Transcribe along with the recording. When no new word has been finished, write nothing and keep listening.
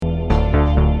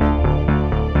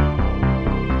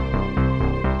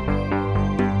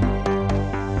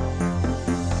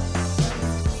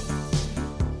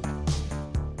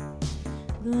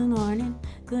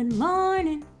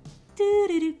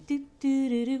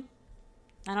do.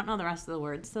 I don't know the rest of the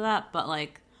words to that, but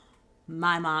like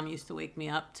my mom used to wake me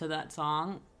up to that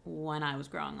song when I was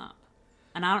growing up.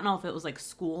 And I don't know if it was like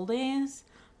school days,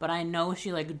 but I know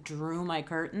she like drew my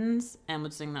curtains and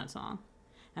would sing that song.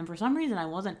 And for some reason I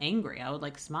wasn't angry. I would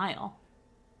like smile.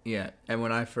 Yeah, and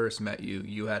when I first met you,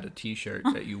 you had a T-shirt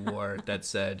that you wore that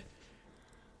said,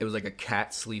 it was like a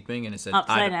cat sleeping, and it said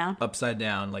upside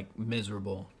down, like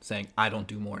miserable, saying I don't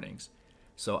do mornings.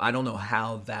 So I don't know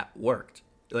how that worked.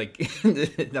 Like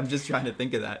I'm just trying to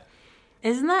think of that.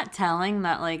 Isn't that telling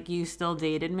that like you still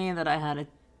dated me, that I had a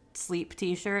sleep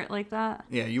T-shirt like that?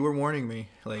 Yeah, you were warning me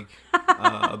like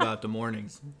about the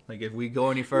mornings. Like if we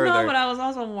go any further. No, but I was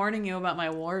also warning you about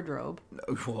my wardrobe.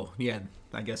 Well, yeah,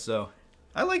 I guess so.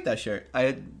 I like that shirt.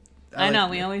 I know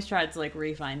we always tried to like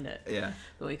re-find it. Yeah,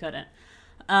 but we couldn't.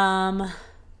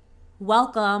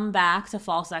 Welcome back to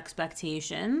False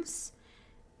Expectations.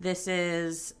 This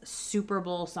is Super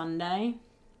Bowl Sunday.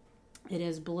 It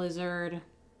is Blizzard.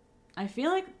 I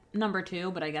feel like number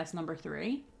 2, but I guess number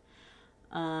 3.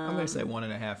 I'm going to say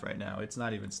 1.5 right now. It's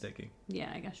not even sticky.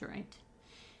 Yeah, I guess you're right.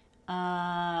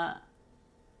 I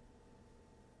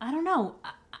don't know.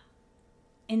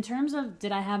 In terms of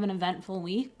did I have an eventful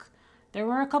week, there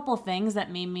were a couple things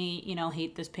that made me,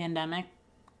 hate this pandemic,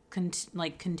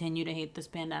 continue to hate this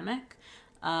pandemic.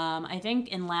 I think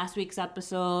in last week's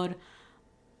episode,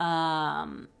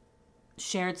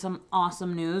 shared some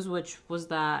awesome news, which was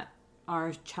that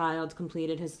our child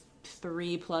completed his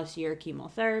 3+ year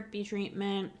chemotherapy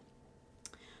treatment,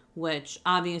 which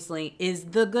obviously is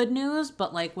the good news,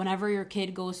 but like whenever your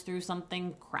kid goes through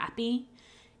something crappy,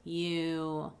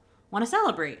 you want to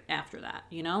celebrate after that,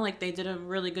 like they did a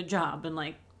really good job, and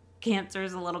like cancer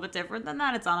is a little bit different than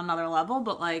that. It's on another level,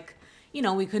 but like,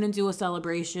 we couldn't do a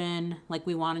celebration like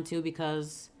we wanted to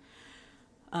because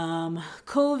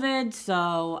COVID.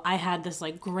 So I had this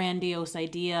like grandiose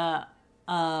idea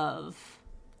of...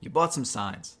 You bought some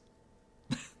signs.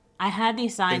 I had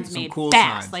these signs made cool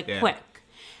fast, signs, like yeah. quick,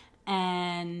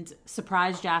 and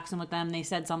surprised Jackson with them. They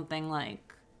said something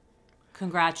like,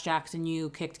 "Congrats, Jackson, you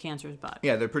kicked cancer's butt."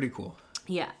 Yeah, they're pretty cool.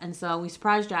 Yeah, and so we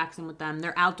surprised Jackson with them.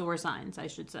 They're outdoor signs, I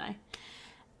should say.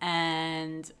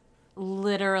 And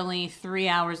literally 3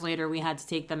 hours later, we had to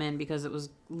take them in because it was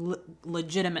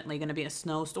legitimately going to be a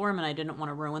snowstorm, and I didn't want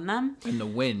to ruin them. And the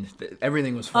wind,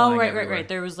 everything was flying everywhere. Right.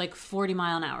 There was like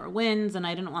 40-mile-an-hour winds, and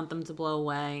I didn't want them to blow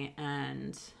away.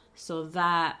 And so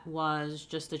that was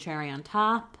just the cherry on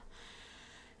top.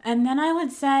 And then I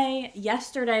would say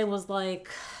yesterday was like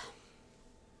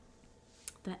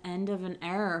the end of an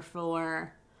era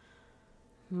for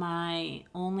my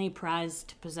only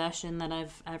prized possession that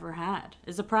I've ever had.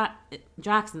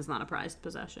 Jackson's not a prized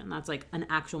possession. That's like an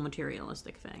actual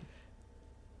materialistic thing.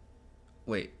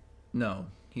 Wait, no,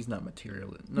 he's not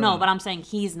materialistic. No, but I'm saying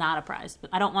he's not a prized.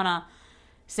 But I don't want to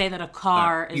say that a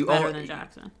car is better than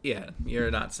Jackson. Yeah, you're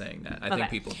not saying that. I think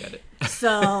people get it.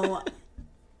 So,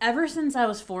 ever since I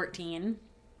was 14,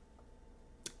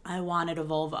 I wanted a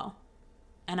Volvo.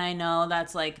 And I know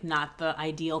that's like not the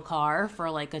ideal car for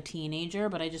like a teenager,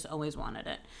 but I just always wanted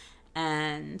it.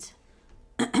 And,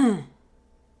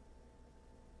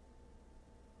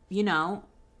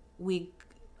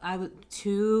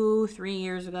 2-3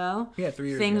 years ago. Yeah, 3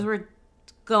 years things ago. were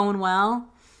going well.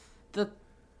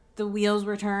 The wheels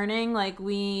were turning. Like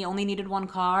we only needed one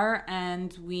car,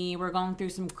 and we were going through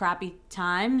some crappy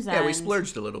times. Yeah, we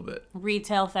splurged a little bit.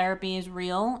 Retail therapy is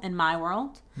real in my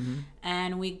world. Mm-hmm.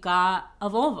 And we got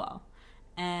a Volvo.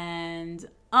 And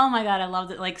oh my God, I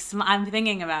loved it. Like I'm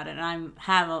thinking about it, and I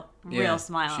have a real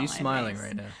smile on my face. She's smiling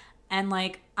right now. And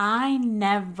like I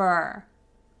never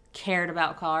cared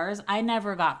about cars. I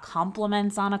never got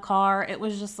compliments on a car. It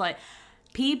was just like...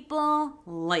 People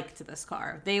liked this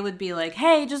car. They would be like,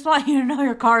 hey, just want you to know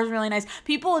your car is really nice.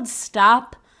 People would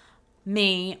stop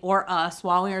me or us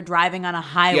while we were driving on a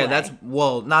highway. Yeah,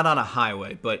 not on a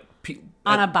highway, but...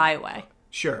 on a byway.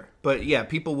 Sure. But yeah,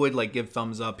 people would like give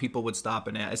thumbs up. People would stop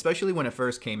and ask, especially when it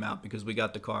first came out, because we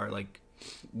got the car like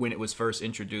when it was first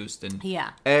introduced. And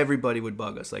everybody would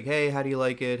bug us like, hey, how do you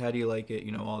like it? How do you like it?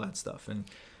 All that stuff. And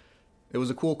it was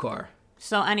a cool car.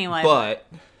 So anyway. But,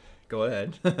 go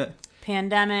ahead.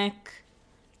 Pandemic,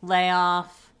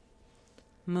 layoff,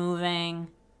 moving.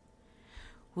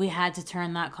 We had to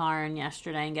turn that car in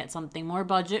yesterday and get something more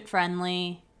budget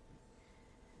friendly.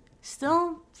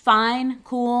 Still fine,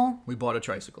 cool. We bought a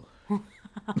tricycle.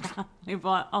 We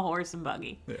bought a horse and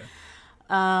buggy. Yeah.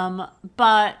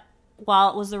 But while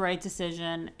it was the right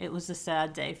decision, it was a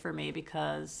sad day for me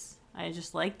because I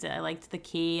just liked it. I liked the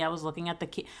key. I was looking at the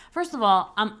key. First of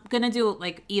all, I'm going to do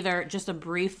like either just a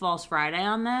brief False Friday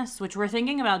on this, which we're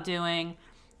thinking about doing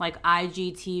like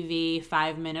IGTV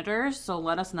 5-minuters. So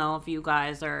let us know if you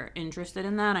guys are interested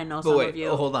in that. I know some of you.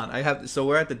 Oh, hold on. So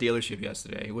we're at the dealership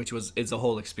yesterday, which it's a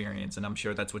whole experience, and I'm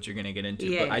sure that's what you're gonna get into.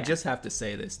 Yeah, but I just have to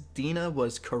say this: Dina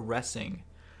was caressing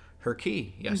her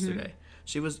key yesterday.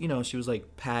 She was, she was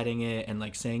like patting it and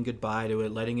like saying goodbye to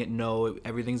it, letting it know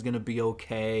everything's gonna be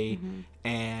okay.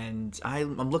 And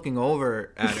I'm looking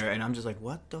over at her, and I'm just like,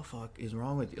 what the fuck is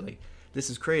wrong with you? Like, this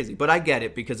is crazy. But I get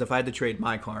it, because if I had to trade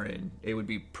my car in, it would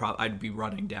be I'd be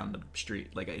running down the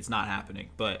street. Like, it's not happening.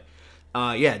 But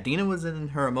yeah, Dina was in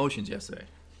her emotions yesterday.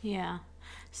 Yeah.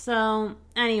 So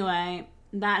anyway,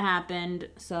 that happened.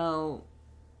 So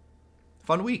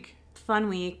fun week.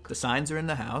 The signs are in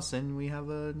the house, and we have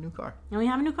a new car.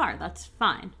 That's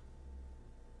fine.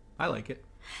 I like it.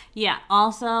 Yeah.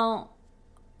 Also,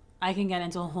 I can get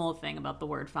into a whole thing about the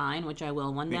word fine, which I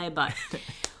will one day, but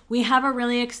we have a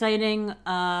really exciting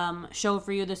show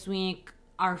for you this week.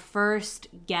 Our first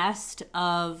guest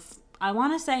of, I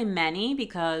want to say many,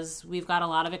 because we've got a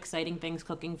lot of exciting things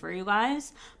cooking for you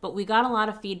guys, but we got a lot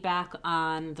of feedback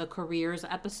on the careers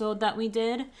episode that we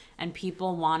did and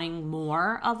people wanting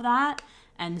more of that.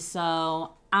 And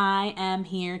so I am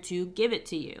here to give it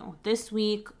to you. This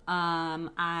week,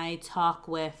 I talk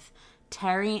with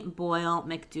Terry Boyle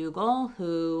McDougall,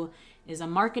 who is a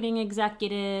marketing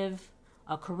executive,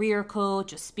 a career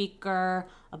coach, a speaker,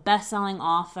 a best-selling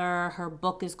author. Her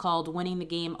book is called Winning the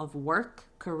Game of Work: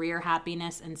 Career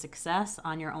Happiness and Success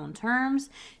on Your Own Terms.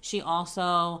 She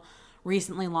also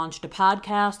recently launched a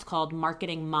podcast called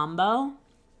Marketing Mambo.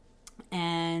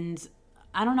 And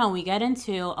I don't know, we get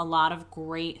into a lot of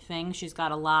great things. She's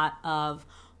got a lot of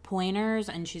pointers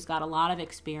and she's got a lot of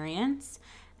experience.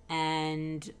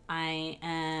 And I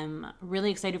am really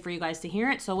excited for you guys to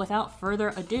hear it. So without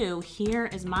further ado, here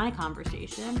is my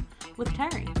conversation with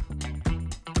Terry.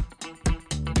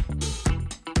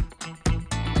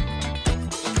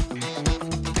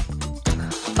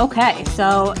 Okay,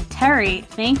 so Terry,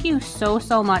 thank you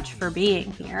so much for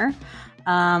being here.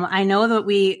 I know that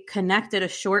we connected a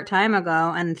short time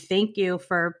ago, and thank you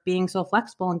for being so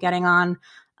flexible and getting on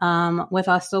with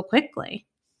us so quickly.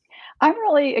 I'm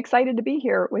really excited to be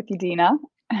here with you, Dina.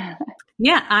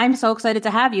 Yeah, I'm so excited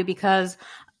to have you because,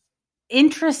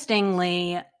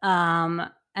 interestingly, and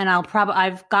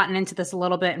I've gotten into this a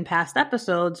little bit in past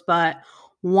episodes, but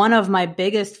one of my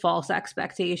biggest false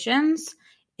expectations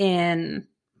in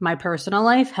my personal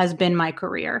life has been my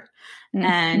career.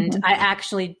 And I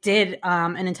actually did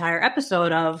an entire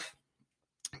episode of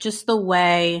just the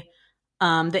way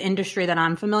the industry that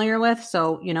I'm familiar with.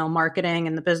 So, marketing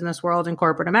in the business world in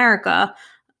corporate America,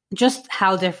 just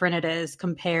how different it is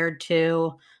compared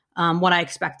to what I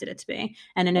expected it to be.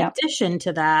 And in addition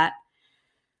to that,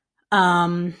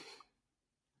 the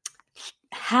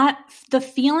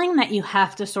feeling that you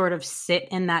have to sort of sit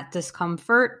in that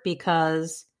discomfort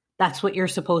because that's what you're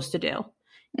supposed to do.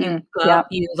 You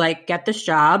get this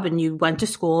job and you went to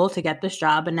school to get this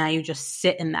job and now you just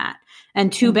sit in that.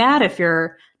 And too bad if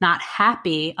you're not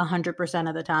happy 100%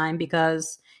 of the time,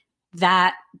 because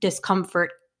that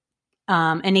discomfort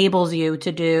enables you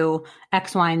to do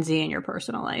X, Y, and Z in your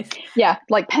personal life. Yeah,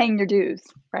 like paying your dues,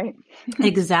 right?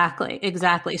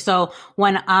 Exactly. So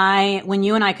when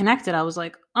you and I connected, I was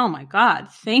like, oh my God,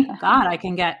 thank God I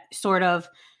can get sort of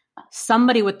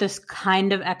somebody with this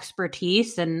kind of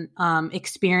expertise and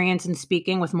experience in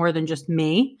speaking with more than just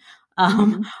me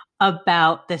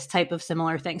about this type of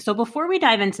similar thing. So before we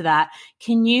dive into that,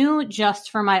 can you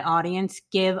just, for my audience,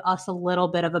 give us a little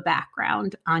bit of a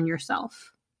background on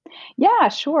yourself? Yeah,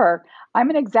 sure. I'm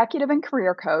an executive and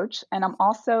career coach, and I'm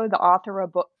also the author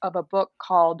of a book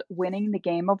called Winning the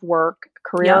Game of Work: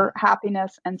 Career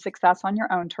Happiness and Success on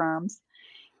Your Own Terms.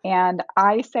 And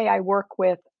I say I work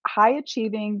with high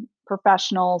achieving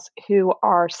professionals who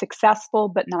are successful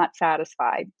but not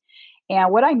satisfied.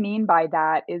 And what I mean by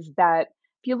that is that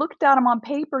if you looked at them on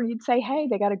paper, you'd say, hey,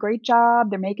 they got a great job,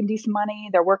 they're making decent money,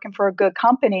 they're working for a good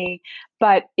company.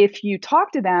 But if you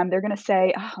talk to them, they're going to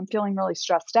say, oh, I'm feeling really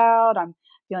stressed out, I'm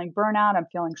feeling burnout, I'm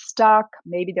feeling stuck.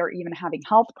 Maybe they're even having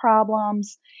health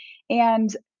problems.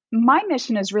 And my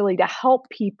mission is really to help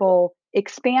people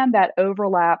expand that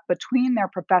overlap between their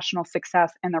professional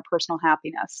success and their personal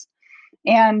happiness.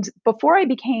 And before I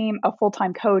became a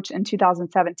full-time coach in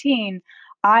 2017,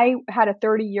 I had a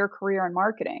 30-year career in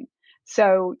marketing.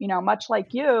 So, much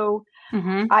like you,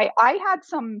 I had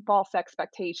some false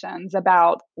expectations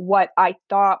about what I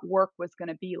thought work was going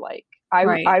to be like.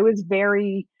 I was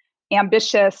very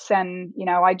ambitious and,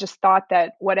 I just thought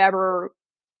that whatever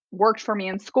worked for me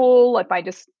in school, if I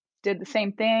just did the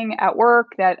same thing at work,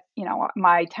 that,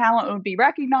 my talent would be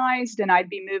recognized and I'd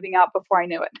be moving up before I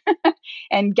knew it.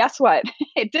 And guess what?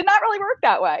 It did not really work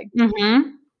that way. Mm-hmm.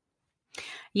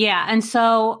 Yeah. And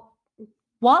so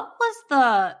what was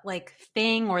the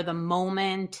thing or the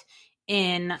moment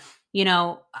in,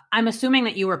 I'm assuming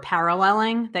that you were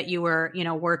paralleling, that you were,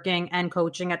 working and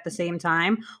coaching at the same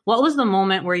time. What was the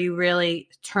moment where you really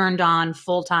turned on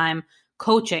full-time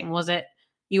coaching? Was it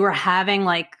you were having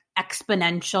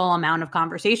exponential amount of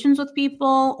conversations with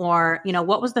people, or,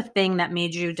 what was the thing that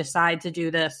made you decide to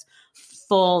do this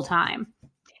full time?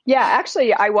 Yeah,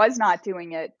 actually, I was not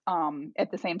doing it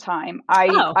at the same time.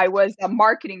 I was a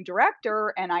marketing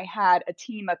director, and I had a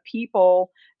team of people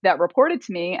that reported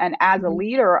to me. And as a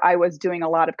leader, I was doing a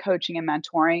lot of coaching and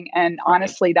mentoring. And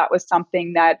honestly, that was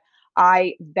something that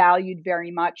I valued very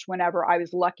much whenever I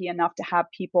was lucky enough to have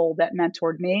people that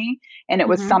mentored me. And it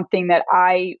was something that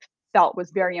I felt was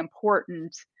very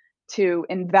important to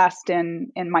invest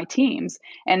in my teams.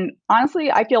 And honestly,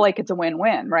 I feel like it's a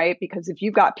win-win, right? Because if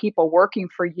you've got people working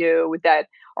for you that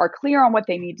are clear on what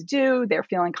they need to do, they're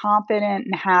feeling confident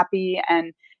and happy,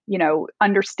 and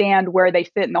understand where they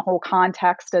fit in the whole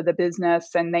context of the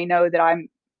business, and they know that I'm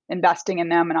investing in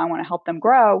them and I want to help them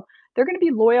grow, they're going to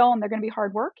be loyal and they're going to be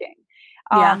hardworking.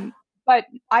 Yeah. But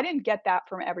I didn't get that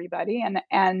from everybody,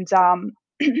 and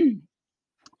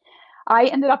I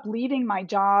ended up leaving my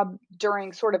job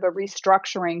during sort of a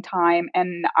restructuring time,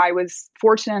 and I was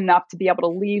fortunate enough to be able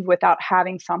to leave without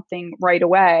having something right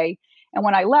away. And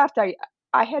when I left, I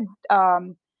had I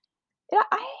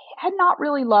had not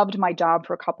really loved my job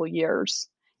for a couple of years,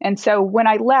 and so when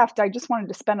I left, I just wanted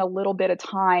to spend a little bit of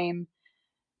time,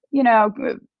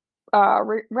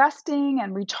 resting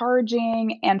and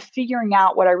recharging and figuring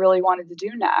out what I really wanted to do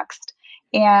next.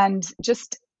 And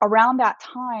just around that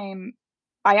time,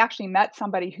 I actually met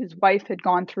somebody whose wife had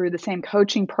gone through the same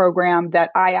coaching program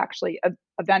that I actually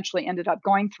eventually ended up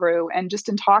going through. And just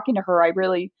in talking to her, I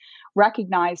really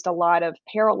recognized a lot of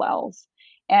parallels.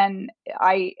 And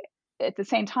I, at the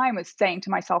same time, was saying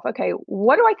to myself, okay,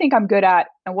 what do I think I'm good at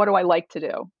and what do I like to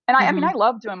do? And I mean, I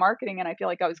love doing marketing and I feel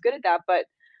like I was good at that, but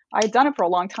I had done it for a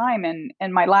long time. And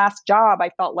in my last job,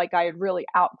 I felt like I had really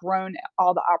outgrown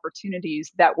all the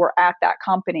opportunities that were at that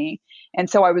company. And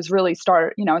so I was really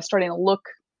starting to look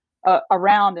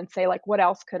around and say, what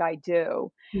else could I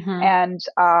do? And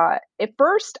at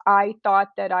first I thought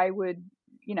that I would,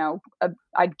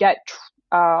 I'd get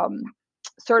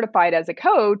certified as a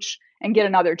coach and get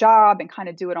another job and kind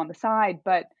of do it on the side.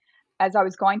 But as I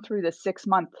was going through the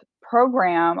 6-month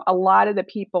program, a lot of the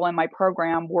people in my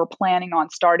program were planning on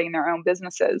starting their own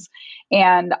businesses.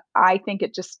 And I think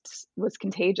it just was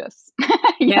contagious,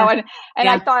 you know, and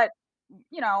I thought,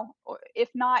 if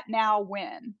not now,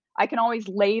 when? I can always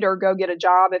later go get a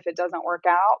job if it doesn't work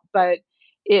out, but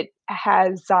it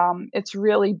has, it's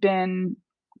really been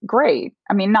great.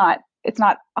 I mean, it's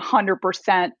not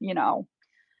 100%,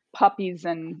 puppies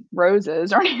and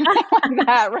roses or anything like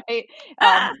that, right?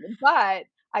 But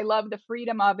I love the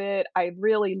freedom of it. I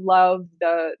really love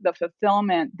the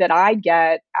fulfillment that I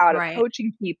get out of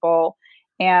coaching people.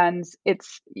 And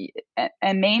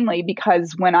and mainly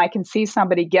because when I can see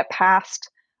somebody get past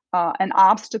an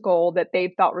obstacle that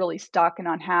they felt really stuck and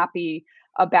unhappy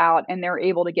about, and they're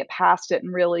able to get past it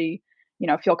and really,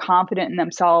 feel confident in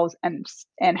themselves and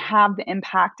have the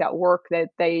impact at work that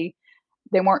they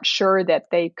weren't sure that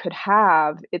they could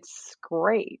have. It's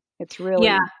great. It's really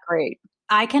great.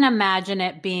 I can imagine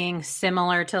it being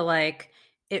similar to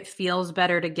it feels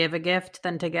better to give a gift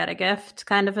than to get a gift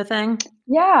kind of a thing.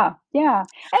 Yeah. Yeah. And,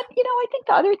 I think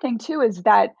the other thing too is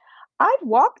that I've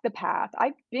walked the path.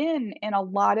 I've been in a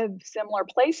lot of similar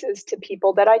places to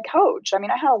people that I coach. I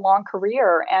mean, I had a long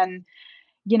career and,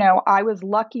 I was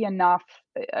lucky enough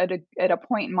at a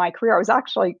point in my career. I was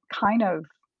actually kind of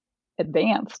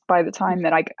advanced by the time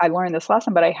that I learned this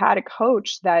lesson, but I had a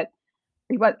coach that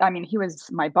he was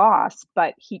my boss,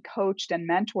 but he coached and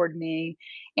mentored me.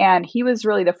 And he was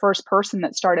really the first person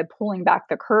that started pulling back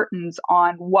the curtains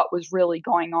on what was really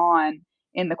going on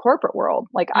in the corporate world.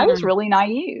 I was really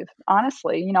naive,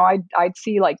 honestly. I'd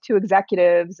see 2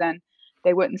 executives and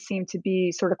they wouldn't seem to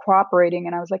be sort of cooperating.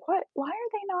 And I was like, what? Why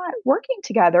are they not working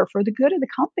together for the good of the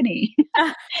company?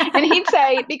 And he'd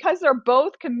say, because they're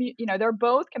both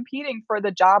competing for the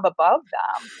job above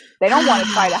them. They don't want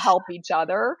to try to help each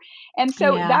other. And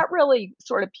so that really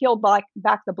sort of peeled back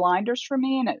the blinders for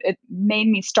me. And it made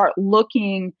me start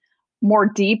looking more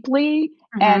deeply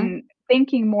and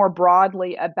thinking more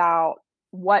broadly about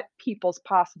what people's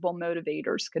possible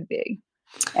motivators could be.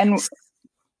 And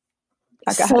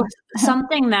so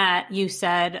something that you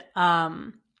said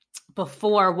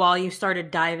before, while you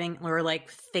started diving or like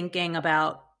thinking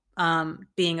about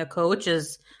being a coach,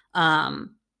 is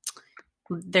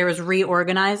there was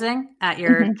reorganizing at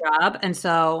your job. And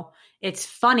so it's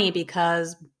funny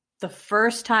because the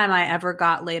first time I ever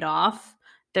got laid off,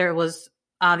 there was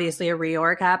obviously a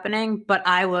reorg happening, but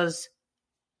I was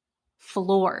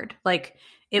floored. Like,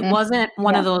 it wasn't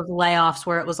one of those layoffs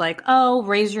where it was like, oh,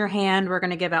 raise your hand, we're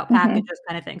going to give out packages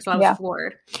kind of thing. So I was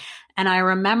floored. And I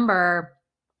remember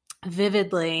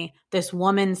vividly, this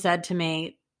woman said to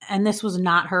me, and this was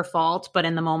not her fault, but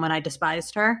in the moment I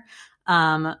despised her,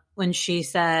 when she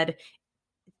said,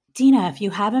 Dina, if you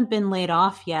haven't been laid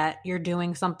off yet, you're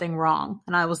doing something wrong.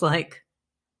 And I was like,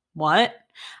 what?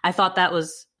 I thought that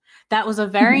was a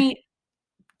very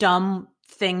dumb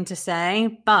thing to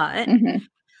say, but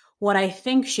what I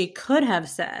think she could have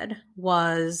said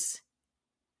was,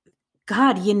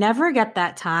 God, you never get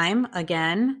that time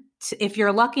again. If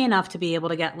you're lucky enough to be able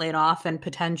to get laid off and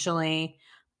potentially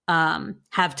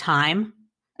have time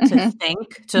to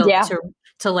think,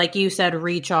 to like you said,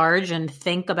 recharge and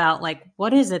think about like,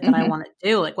 what is it that I want to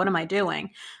do? Like, what am I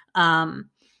doing?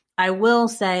 I will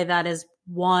say that is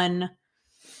one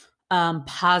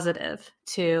positive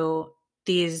to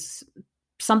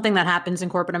something that happens in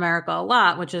corporate America a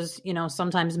lot, which is,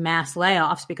 sometimes mass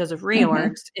layoffs because of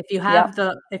reorgs. If you have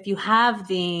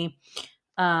the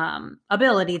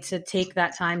ability to take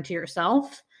that time to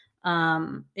yourself,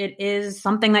 it is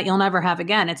something that you'll never have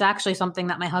again. It's actually something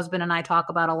that my husband and I talk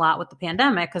about a lot with the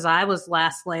pandemic, because I was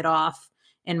last laid off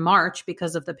in March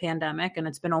because of the pandemic, and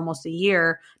it's been almost a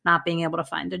year not being able to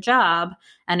find a job.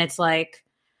 And it's like,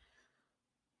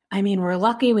 I mean, we're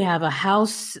lucky we have a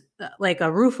house, like a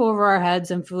roof over our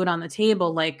heads and food on the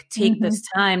table. Like, take this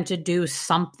time to do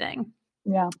something.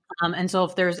 Yeah. And so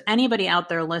if there's anybody out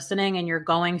there listening and you're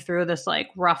going through this like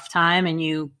rough time and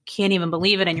you can't even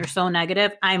believe it and you're so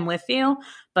negative, I'm with you.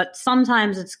 But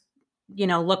sometimes it's,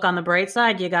 look on the bright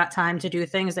side. You got time to do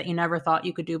things that you never thought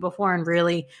you could do before, and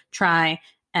really try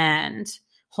and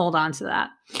hold on to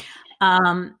that.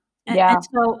 And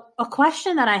so a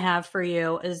question that I have for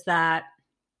you is that,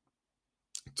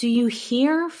 do you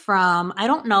hear from, I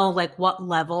don't know like what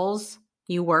levels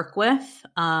you work with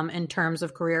in terms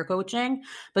of career coaching,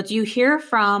 but do you hear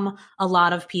from a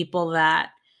lot of people that,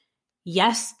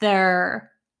 yes,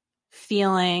 they're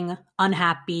feeling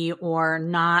unhappy or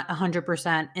not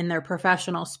 100% in their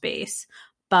professional space,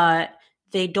 but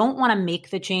they don't want to make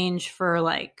the change for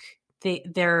like,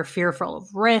 they're fearful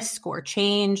of risk or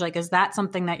change? Like, is that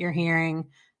something that you're hearing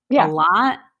a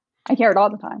lot? I hear it all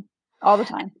the time. All the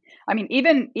time. I mean,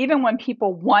 even when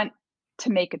people want to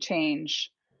make a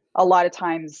change, a lot of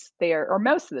times or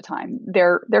most of the time,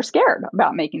 they're scared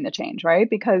about making the change, right?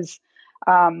 Because,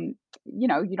 you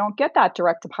don't get that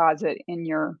direct deposit in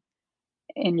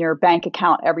your bank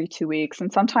account every 2 weeks.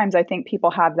 And sometimes I think people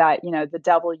have that, the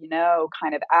devil,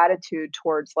 kind of attitude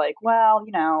towards like, well,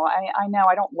 I know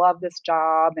I don't love this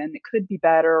job and it could be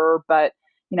better, but,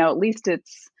 at least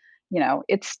it's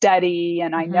steady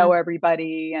and I know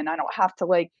everybody and I don't have to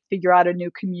like figure out a new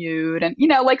commute and,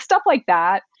 like stuff like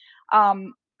that.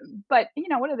 But,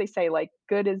 what do they say? Like,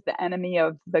 good is the enemy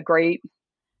of the great.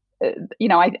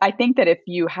 I think that if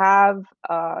you have,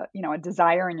 a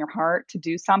desire in your heart to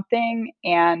do something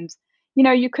and,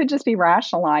 you could just be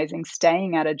rationalizing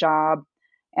staying at a job.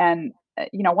 And,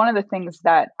 one of the things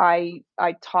that I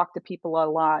talk to people a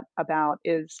lot about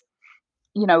is,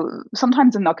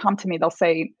 sometimes when they'll come to me, they'll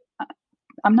say,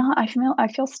 I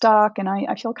feel stuck and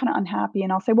I feel kind of unhappy.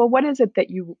 And I'll say, well, what is it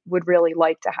that you would really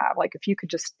like to have? Like, if you could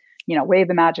just, wave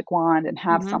a magic wand and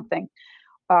have something.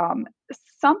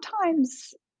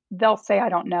 Sometimes they'll say, I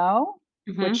don't know,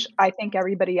 which I think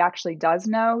everybody actually does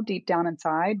know deep down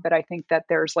inside. But I think that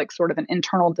there's like sort of an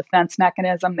internal defense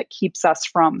mechanism that keeps us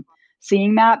from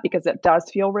seeing that because it does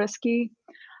feel risky.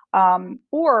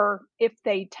 Or if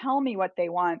they tell me what they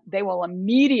want, they will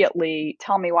immediately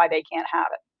tell me why they can't have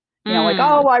it. Like,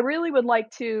 oh, I really would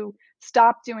like to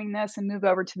stop doing this and move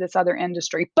over to this other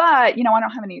industry, but, I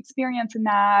don't have any experience in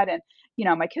that. And,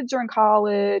 my kids are in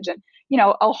college and,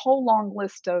 a whole long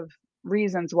list of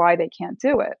reasons why they can't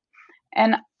do it.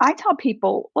 And I tell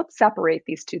people, let's separate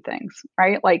these two things,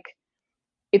 right? Like,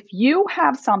 if you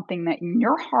have something that in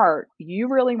your heart you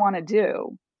really want to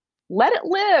do, let it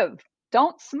live.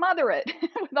 Don't smother it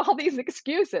with all these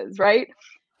excuses, right?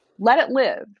 Let it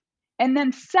live. And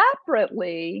then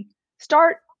separately,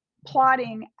 start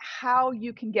plotting how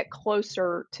you can get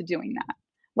closer to doing that.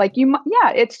 Like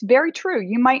it's very true.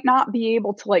 You might not be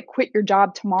able to like quit your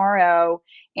job tomorrow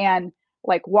and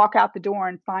like walk out the door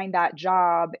and find that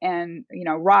job and,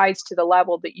 rise to the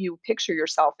level that you picture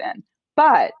yourself in.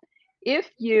 But if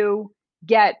you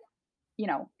get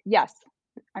yes,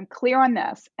 I'm clear on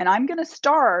this, and I'm going to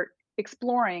start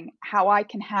exploring how I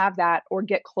can have that or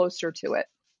get closer to it.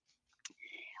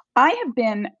 I have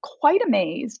been quite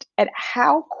amazed at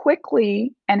how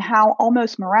quickly and how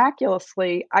almost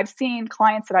miraculously I've seen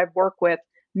clients that I've worked with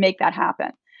make that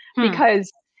happen.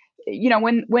 Because,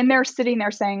 when they're sitting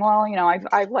there saying, well,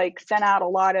 I've like sent out a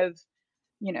lot of,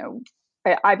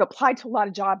 I've applied to a lot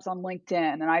of jobs on LinkedIn,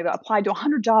 and I've applied to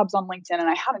 100 jobs on LinkedIn, and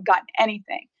I haven't gotten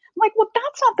anything. I'm like, well,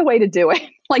 that's not the way to do it.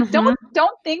 Like, don't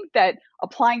think that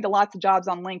applying to lots of jobs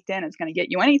on LinkedIn is going to get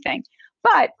you anything.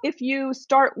 But if you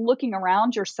start looking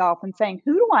around yourself and saying,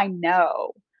 who do I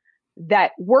know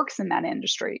that works in that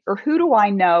industry? Or who do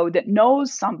I know that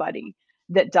knows somebody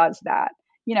that does that?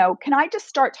 Can I just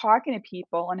start talking to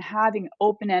people and having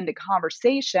open-ended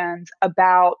conversations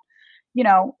about,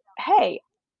 hey,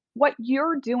 what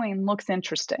you're doing looks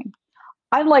interesting.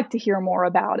 I'd like to hear more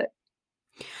about it.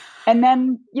 And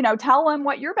then, tell them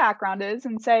what your background is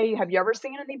and say, have you ever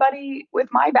seen anybody with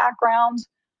my background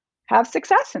have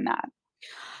success in that?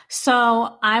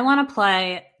 So I want to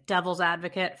play devil's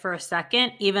advocate for a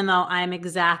second, even though I'm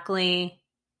exactly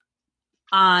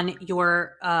on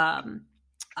your,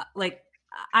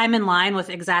 I'm in line with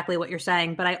exactly what you're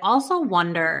saying. But I also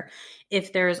wonder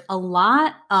if there's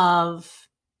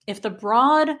if the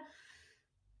broad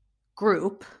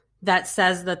group that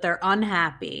says that they're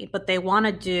unhappy, but they want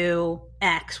to do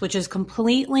X, which is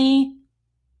completely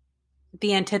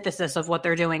the antithesis of what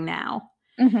they're doing now.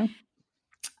 Mm-hmm.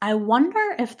 I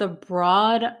wonder if the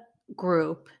broad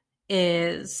group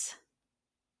is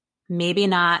maybe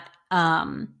not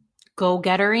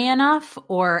go-gettery enough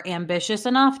or ambitious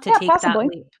enough to take possibly.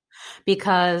 That leap.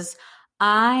 Because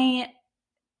I'm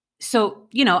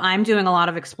doing a lot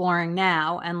of exploring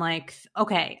now and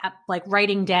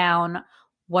writing down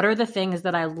what are the things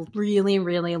that I really,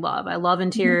 really love. I love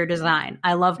interior design.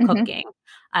 I love cooking.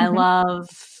 I love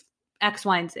X,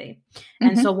 Y, and Z.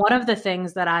 And so one of the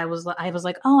things that I was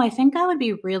like, I think I would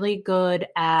be really good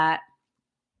at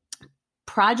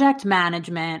project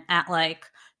management at like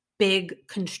big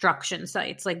construction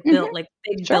sites, like built like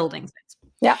big building sites.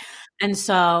 Yeah. And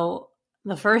so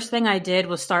the first thing I did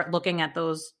was start looking at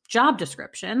those job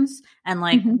descriptions. And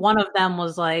like one of them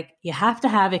was like, you have to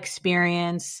have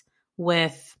experience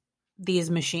with these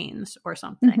machines or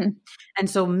something. And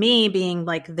so me being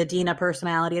like the Dina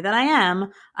personality that I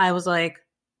am, I was like,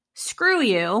 screw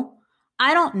you.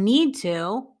 I don't need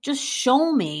to. Just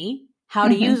show me how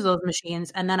to use those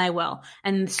machines and then I will.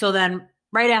 And so then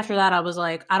right after that, I was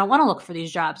like, I don't want to look for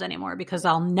these jobs anymore because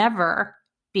I'll never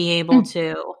be able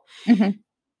to.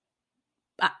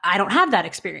 I don't have that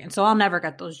experience, so I'll never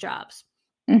get those jobs.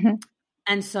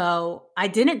 And so I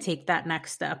didn't take that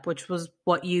next step, which was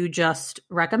what you just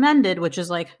recommended, which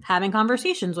is like having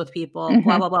conversations with people,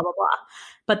 blah, blah, blah, blah, blah.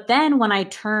 But then when I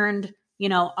turned,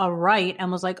 a right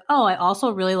and was like, oh, I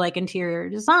also really like interior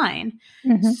design.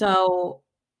 So,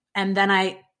 and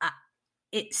then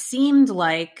it seemed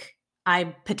like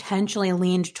I potentially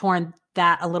leaned toward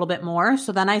that a little bit more.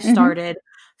 So then I started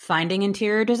finding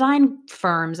interior design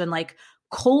firms and like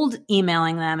cold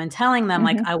emailing them and telling them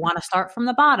like, I want to start from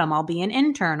the bottom. I'll be an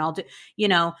intern. I'll do,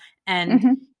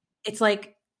 and it's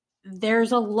like, there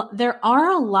are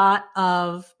a lot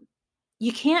of,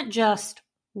 you can't just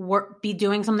be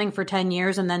doing something for 10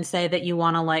 years and then say that you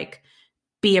want to like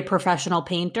be a professional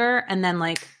painter. And then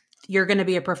like, you're going to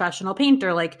be a professional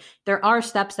painter. Like there are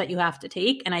steps that you have to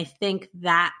take. And I think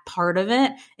that part of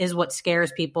it is what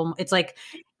scares people. It's like,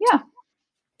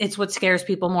 it's what scares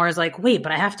people more is like, wait,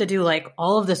 but I have to do like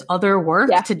all of this other work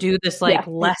to do this, like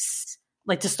less,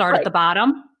 like to start at the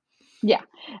bottom. Yeah.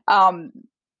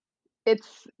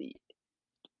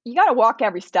 You got to walk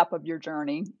every step of your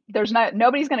journey.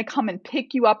 Nobody's going to come and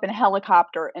pick you up in a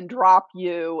helicopter and drop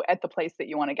you at the place that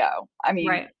you want to go. I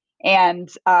mean, and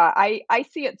I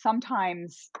see it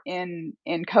sometimes in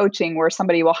coaching where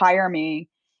somebody will hire me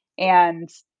and,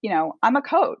 I'm a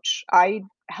coach. I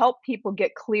help people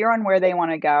get clear on where they want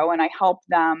to go. And I help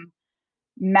them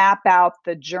map out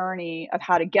the journey of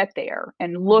how to get there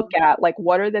and look at like,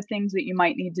 what are the things that you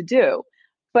might need to do?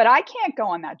 But I can't go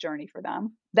on that journey for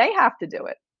them. They have to do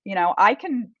it. I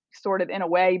can sort of in a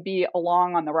way be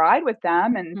along on the ride with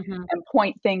them and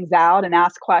point things out and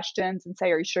ask questions and say,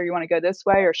 are you sure you want to go this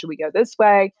way or should we go this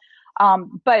way?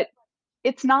 But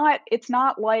it's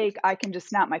not like I can just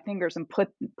snap my fingers and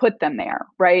put them there,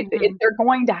 right? They're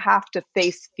going to have to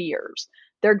face fears.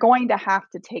 They're going to have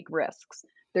to take risks.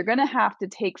 They're going to have to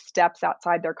take steps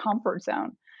outside their comfort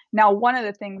zone. Now, one of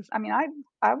the things, I mean,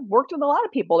 I've worked with a lot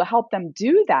of people to help them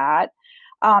do that.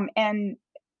 And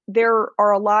there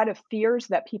are a lot of fears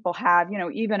that people have,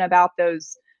 even about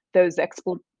those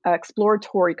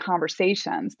exploratory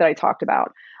conversations that I talked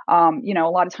about. You know,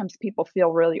 a lot of times people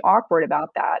feel really awkward about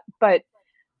that. But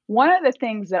one of the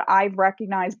things that I've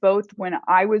recognized both when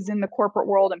I was in the corporate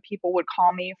world and people would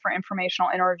call me for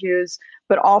informational interviews,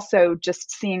 but also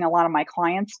just seeing a lot of my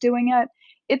clients doing it,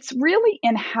 it's really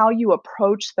in how you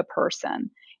approach the person.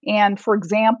 And for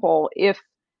example, if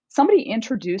somebody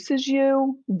introduces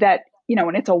you that, you know,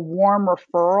 and it's a warm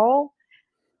referral,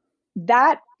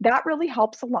 that really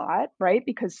helps a lot, right?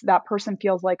 Because that person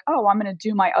feels like, oh, I'm going to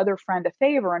do my other friend a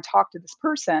favor and talk to this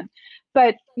person.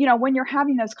 But, you know, when you're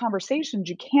having those conversations,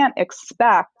 you can't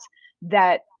expect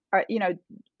that, you know,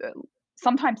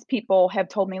 sometimes people have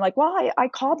told me like, well, I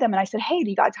called them and I said, hey, do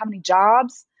you guys have any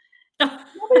jobs?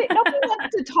 Nobody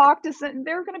wants to talk to some,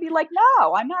 they're going to be like,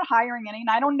 no, I'm not hiring any. And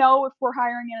I don't know if we're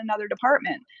hiring in another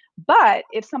department. But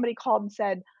if somebody called and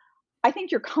said, I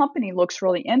think your company looks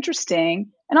really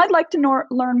interesting and I'd like to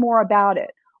learn more about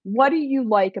it. What do you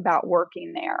like about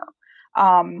working there?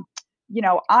 You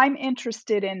know, I'm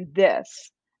interested in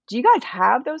this. Do you guys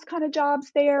have those kind of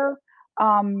jobs there?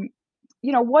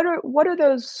 You know, what are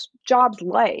those jobs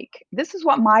like? This is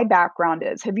what my background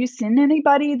is. Have you seen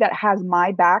anybody that has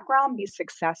my background be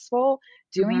successful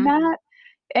doing that?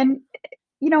 And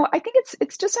you know, I think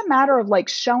it's just a matter of like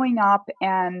showing up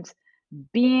and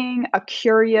being a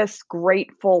curious,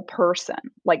 grateful person,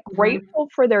 like grateful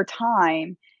for their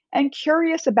time and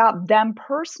curious about them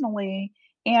personally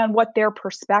and what their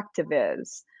perspective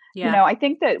is. Yeah. You know, I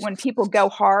think that when people go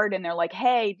hard and they're like,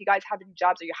 hey, do you guys have any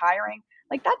jobs? Are you hiring?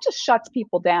 Like that just shuts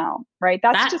people down, right?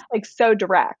 That's just like so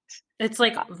direct. It's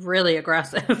like really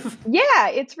aggressive. Yeah,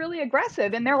 it's really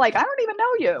aggressive. And they're like, I don't even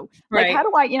know you. Like, how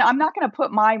do I, you know, I'm not going to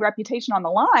put my reputation on the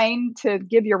line to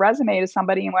give your resume to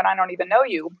somebody when I don't even know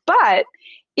you. But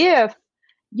if,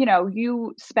 you know,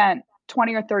 you spent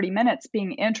 20 or 30 minutes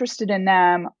being interested in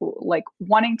them, like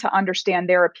wanting to understand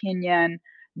their opinion,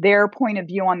 their point of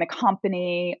view on the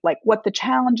company, like what the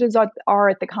challenges are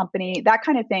at the company, that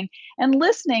kind of thing, and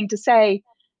listening to say,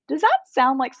 does that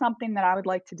sound like something that I would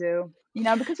like to do? You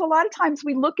know, because a lot of times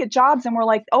we look at jobs and we're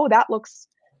like, oh, that looks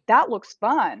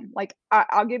fun. Like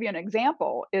I'll give you an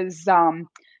example is,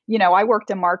 you know, I worked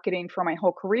in marketing for my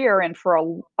whole career. And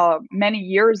for many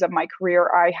years of my career,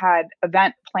 I had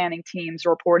event planning teams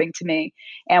reporting to me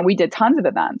and we did tons of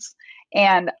events.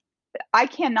 And I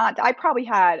probably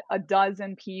had a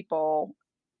dozen people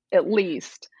at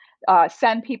least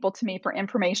send people to me for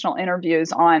informational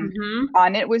interviews on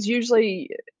it was usually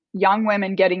young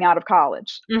women getting out of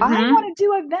college. I want to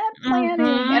do event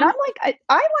planning. And I'm like,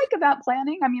 I like event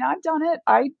planning. I mean, I've done it.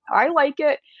 I like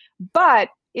it, but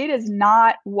it is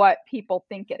not what people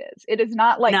think it is. It is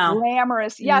not like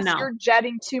glamorous. Yes, you're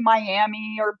jetting to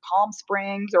Miami or Palm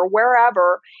Springs or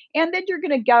wherever. And then you're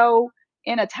going to go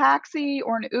in a taxi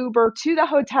or an Uber to the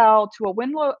hotel, to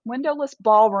a windowless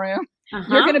ballroom.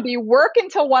 You're going to be working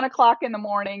till 1 o'clock in the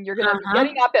morning. You're going to be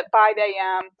getting up at 5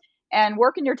 a.m. and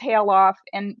working your tail off.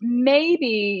 And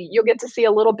maybe you'll get to see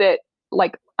a little bit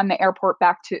like on the airport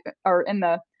or in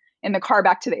the car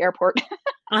back to the airport.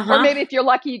 Or maybe if you're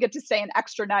lucky, you get to stay an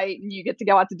extra night and you get to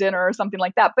go out to dinner or something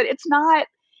like that. But it's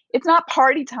not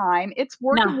party time. It's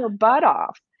working your butt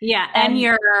off. Yeah. And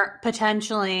you're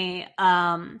potentially,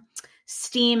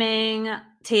 steaming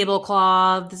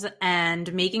tablecloths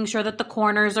and making sure that the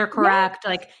corners are correct. Yes.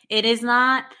 Like it is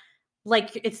not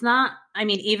like, it's not, I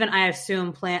mean, even I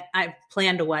assume I've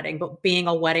planned a wedding, but being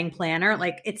a wedding planner,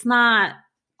 like it's not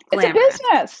glamorous. It's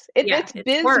a business. It's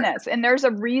business. Work. And there's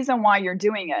a reason why you're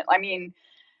doing it. I mean,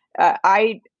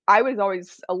 I was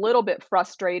always a little bit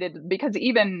frustrated because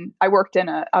even I worked in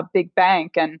a big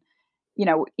bank and, you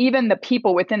know, even the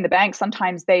people within the bank,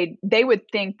 sometimes they would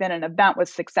think that an event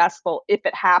was successful if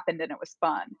it happened and it was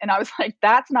fun. And I was like,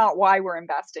 that's not why we're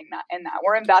investing in that.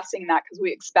 We're investing in that because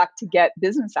we expect to get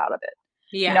business out of it,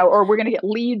 you know, or we're going to get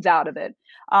leads out of it.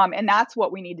 And that's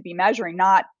what we need to be measuring,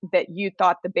 not that you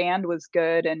thought the band was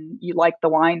good and you liked the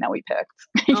wine that we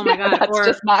picked. Oh my God. That's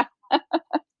just not.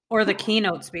 Or the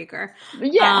keynote speaker.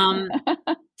 Yeah.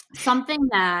 Something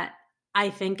that I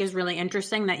think is really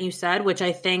interesting that you said, which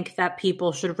I think that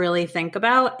people should really think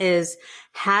about, is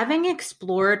having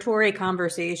exploratory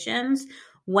conversations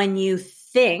when you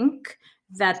think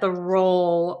that the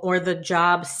role or the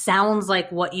job sounds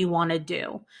like what you want to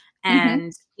do.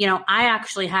 And, you know, I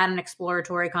actually had an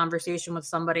exploratory conversation with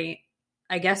somebody,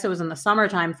 I guess it was in the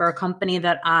summertime, for a company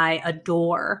that I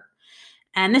adore.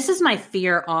 And this is my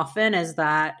fear often, is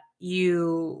that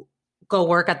you go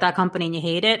work at that company and you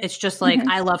hate it. It's just like,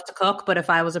 I love to cook, but if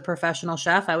I was a professional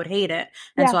chef, I would hate it.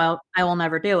 And so I will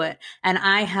never do it. And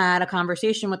I had a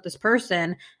conversation with this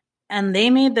person and they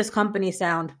made this company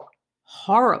sound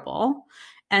horrible.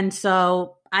 And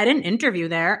so I didn't interview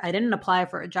there. I didn't apply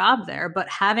for a job there, but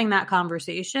having that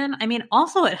conversation, I mean,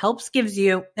 also it helps to give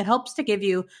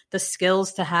you the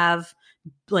skills to have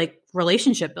like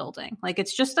relationship building. Like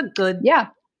it's just a good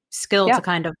skill to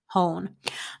kind of hone.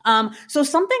 So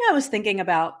something I was thinking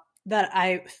about that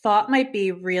I thought might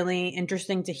be really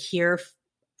interesting to hear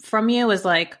from you is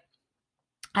like,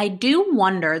 I do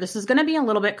wonder, this is going to be a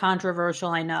little bit controversial,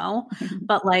 I know,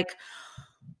 but like,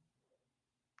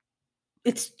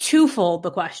 it's twofold,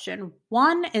 the question.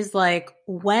 One is like,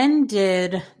 when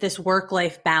did this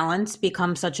work-life balance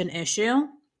become such an issue?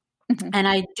 Mm-hmm. And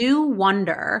I do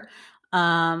wonder,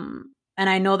 and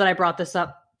I know that I brought this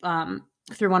up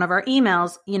through one of our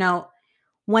emails, you know,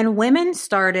 when women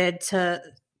started to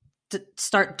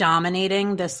start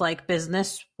dominating this like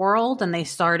business world and they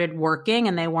started working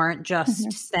and they weren't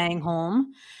just staying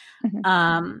home.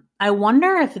 I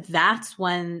wonder if that's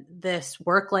when this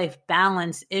work-life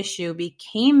balance issue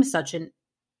became such an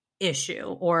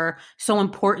issue or so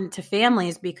important to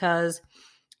families because,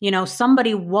 you know,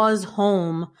 somebody was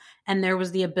home and there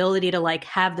was the ability to like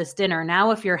have this dinner.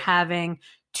 Now, if you're having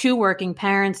two working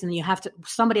parents and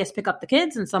somebody has to pick up the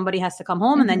kids and somebody has to come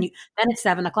home and then it's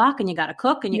 7:00 and you got to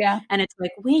cook and and it's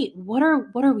like, wait, what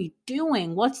are we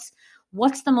doing? What's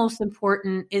the most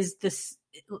important?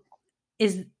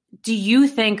 Do you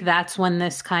think that's when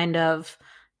this kind of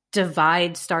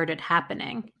divide started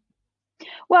happening?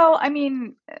 Well, I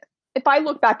mean, if I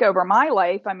look back over my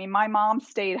life, I mean, my mom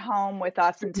stayed home with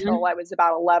us until I was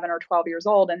about 11 or 12 years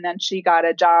old. And then she got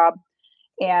a job.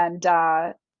 And,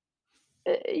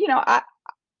 you know,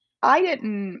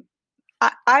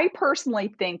 I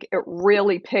personally think it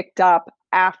really picked up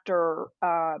after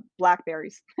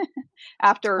Blackberries,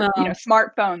 after, you know,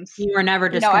 smartphones. You were never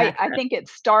disconnected. I think it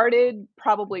started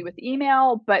probably with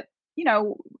email, but, you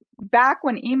know, back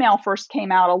when email first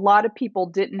came out, a lot of people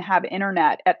didn't have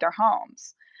internet at their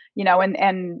homes, you know,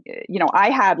 and you know, I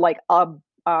had like a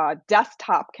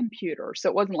desktop computer. So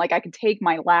it wasn't like I could take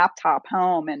my laptop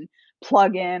home and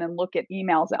plug in and look at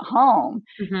emails at home.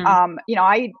 You know,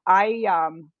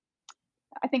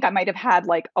 I think I might have had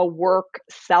like a work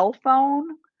cell phone.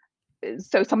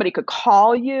 So somebody could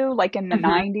call you like in the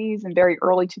 90s and very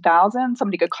early 2000s.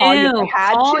 Somebody could call you if they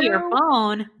had call your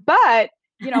phone. But,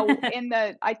 you know,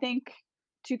 I think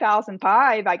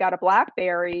 2005, I got a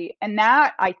BlackBerry. And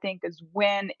that I think is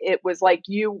when it was like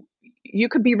you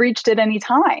could be reached at any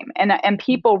time. And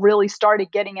people really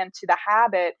started getting into the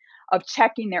habit of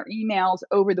checking their emails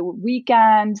over the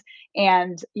weekend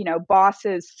and, you know,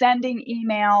 bosses sending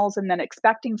emails and then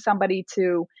expecting somebody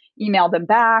to email them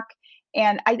back.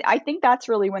 And I think that's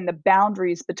really when the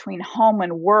boundaries between home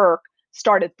and work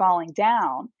started falling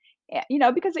down, you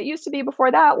know, because it used to be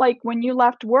before that, like when you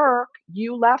left work,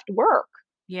 you left work.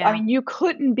 Yeah. I mean, you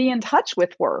couldn't be in touch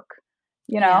with work,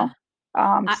 you know?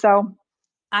 So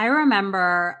I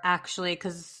remember actually,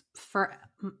 because for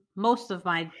most of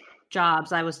my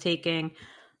jobs I was taking,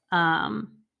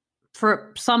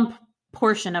 for some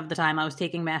portion of the time I was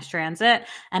taking mass transit.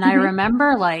 And I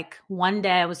remember like one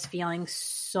day I was feeling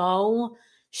so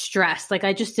stressed. Like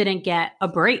I just didn't get a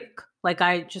break. Like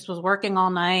I just was working all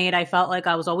night. I felt like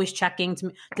I was always checking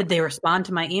did they respond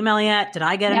to my email yet? Did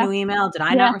I get a new email? Did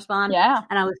I not respond? Yeah.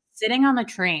 And I was sitting on the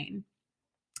train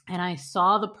and I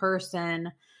saw the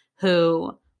person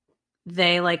who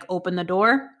they like open the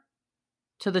door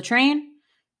to the train.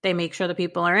 They make sure the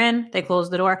people are in, they close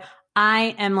the door.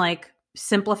 I am like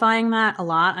simplifying that a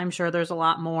lot. I'm sure there's a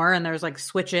lot more and there's like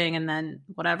switching and then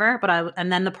whatever.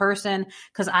 And then the person,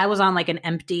 because I was on like an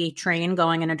empty train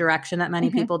going in a direction that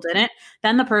many people didn't,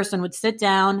 then the person would sit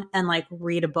down and like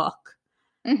read a book.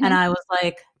 And I was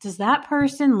like, does that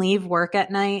person leave work at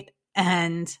night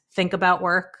and think about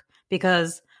work?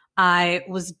 Because I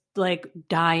was like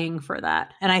dying for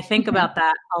that. And I think about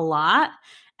that a lot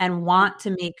and want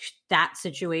to make that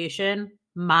situation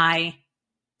my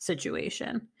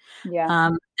situation. Yeah.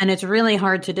 And it's really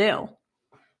hard to do.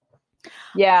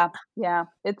 Yeah. Yeah.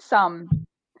 It's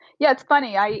it's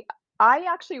funny. I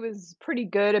actually was pretty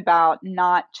good about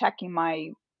not checking my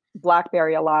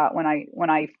BlackBerry a lot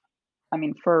I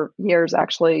mean, for years,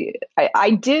 actually.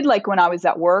 I did like when I was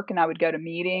at work and I would go to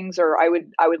meetings, or I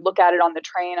would look at it on the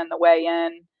train on the way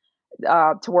in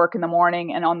to work in the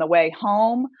morning and on the way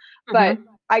home. But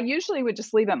I usually would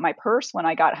just leave it in my purse when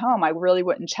I got home. I really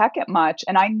wouldn't check it much.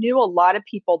 And I knew a lot of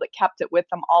people that kept it with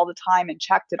them all the time and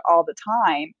checked it all the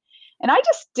time. And I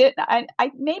just didn't.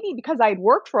 I maybe because I'd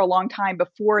worked for a long time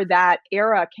before that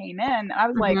era came in, I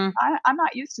was like, I'm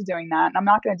not used to doing that, and I'm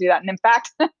not going to do that. And in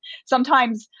fact,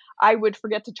 sometimes I would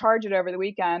forget to charge it over the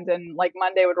weekend, and like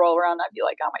Monday would roll around, and I'd be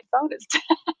like, oh, my phone is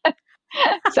dead.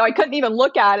 So I couldn't even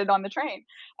look at it on the train.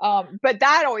 But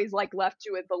that always like left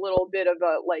you with a little bit of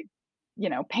a like,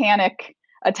 panic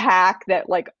attack that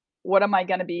like, what am I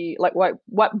going to be like? What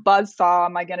buzzsaw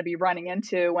am I going to be running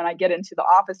into when I get into the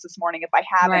office this morning if I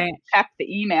haven't checked the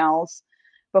emails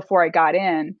before I got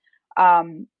in?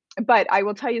 But I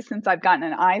will tell you, since I've gotten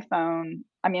an iPhone,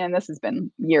 I mean, and this has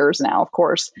been years now, of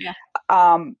course. Yeah.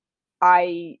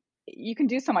 You can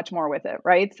do so much more with it,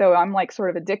 right? So I'm like sort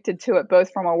of addicted to it,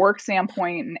 both from a work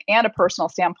standpoint and a personal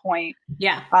standpoint.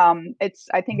 Yeah.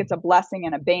 I think it's a blessing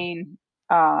and a bane,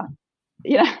 a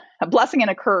blessing and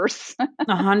a curse.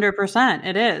 100%.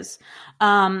 It is.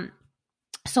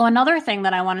 So another thing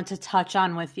that I wanted to touch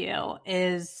on with you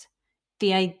is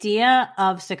the idea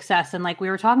of success. And like we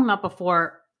were talking about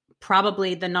before,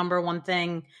 probably the number one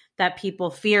thing that people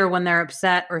fear when they're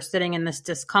upset or sitting in this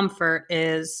discomfort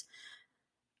is,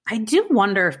 I do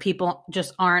wonder if people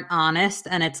just aren't honest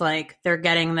and it's like they're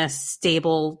getting this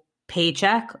stable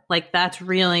paycheck. Like that's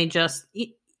really just,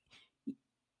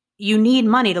 you need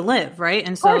money to live, right?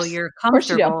 And so you're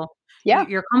comfortable. Yeah.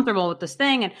 You're comfortable with this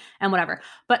thing and whatever.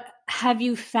 But have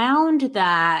you found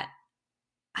that,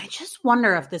 I just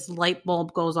wonder if this light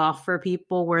bulb goes off for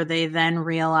people where they then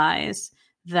realize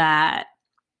that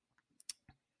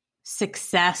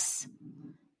success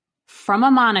from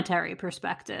a monetary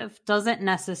perspective doesn't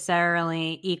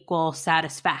necessarily equal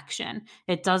satisfaction.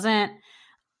 It doesn't,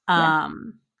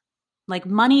 like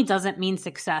money doesn't mean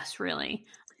success really.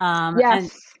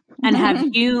 Yes. And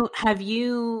have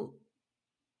you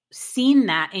seen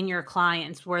that in your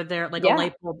clients where they're like a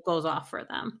light bulb goes off for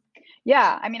them?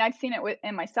 Yeah. I mean, I've seen it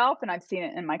in myself and I've seen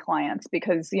it in my clients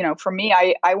because, for me,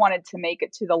 I wanted to make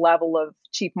it to the level of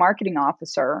chief marketing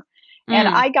officer. And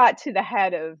I got to the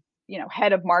head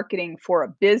of marketing for a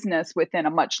business within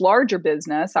a much larger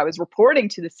business. I was reporting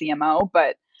to the CMO,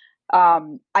 but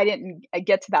I didn't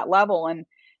get to that level. And,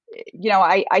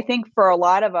 I think for a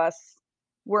lot of us,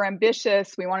 we're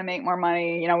ambitious. We want to make more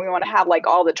money. We want to have like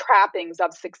all the trappings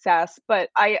of success. But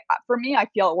for me, I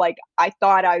feel like I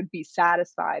thought I would be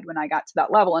satisfied when I got to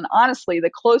that level. And honestly,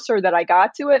 the closer that I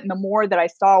got to it and the more that I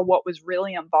saw what was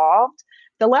really involved,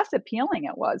 the less appealing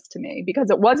it was to me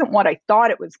because it wasn't what I thought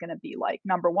it was going to be like,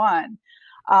 number one.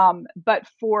 But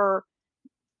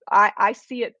I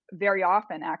see it very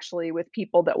often actually with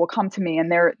people that will come to me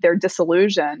and they're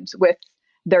disillusioned with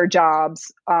their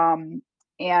jobs.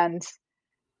 And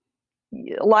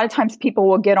a lot of times people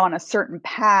will get on a certain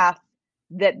path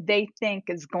that they think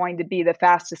is going to be the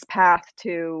fastest path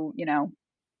to,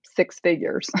 six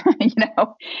figures,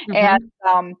 and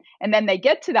then they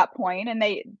get to that point and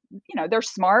they, they're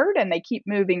smart and they keep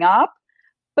moving up,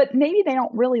 but maybe they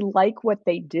don't really like what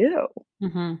they do.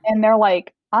 And they're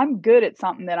like, I'm good at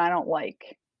something that I don't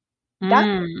like. That's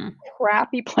a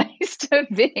crappy place to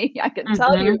be. I can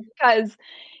tell you, because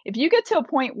if you get to a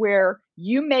point where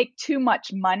you make too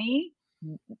much money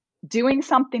doing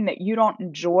something that you don't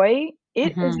enjoy,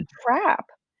 it is a trap.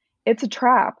 It's a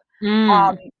trap.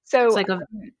 So it's like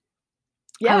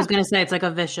I was going to say it's like a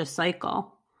vicious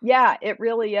cycle. Yeah, it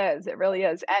really is. It really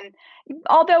is. And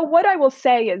although what I will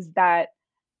say is that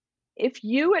if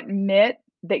you admit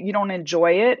that you don't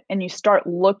enjoy it and you start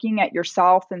looking at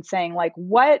yourself and saying like,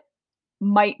 what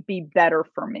might be better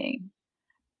for me?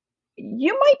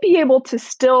 You might be able to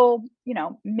still,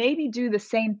 maybe do the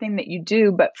same thing that you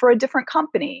do, but for a different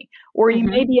company, or you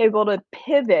may be able to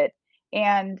pivot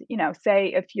and,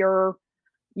 say if you're,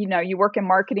 you work in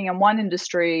marketing in one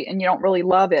industry and you don't really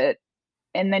love it,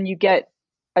 and then you get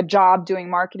a job doing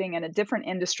marketing in a different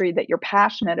industry that you're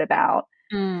passionate about,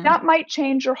 that might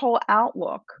change your whole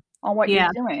outlook on what you're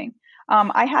doing.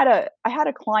 I had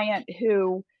a client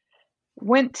who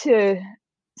went to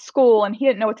school and he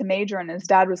didn't know what to major in. His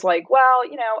dad was like, well,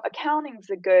 accounting is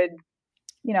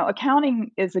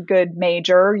a good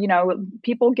major.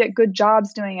 People get good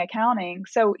jobs doing accounting.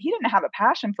 So he didn't have a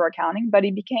passion for accounting, but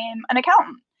he became an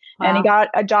accountant. Wow. And he got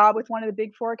a job with one of the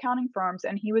big four accounting firms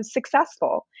and he was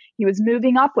successful. He was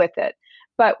moving up with it.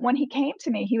 But when he came to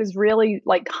me, he was really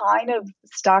like kind of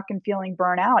stuck and feeling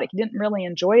burnt out. He didn't really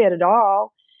enjoy it at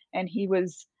all. And he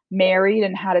was married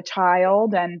and had a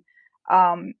child and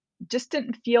just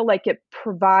didn't feel like it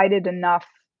provided enough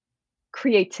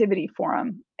creativity for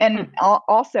him. And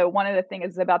also one of the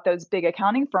things about those big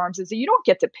accounting firms is that you don't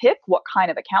get to pick what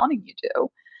kind of accounting you do.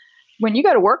 When you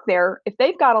go to work there, if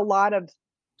they've got a lot of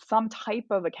some type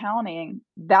of accounting,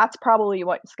 that's probably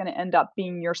what's going to end up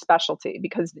being your specialty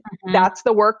because that's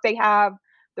the work they have.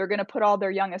 They're going to put all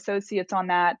their young associates on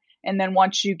that. And then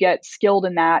once you get skilled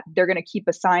in that, they're going to keep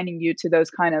assigning you to those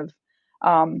kind of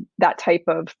that type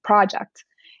of project.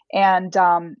 And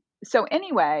so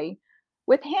anyway,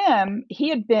 with him, he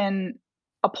had been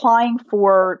applying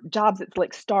for jobs at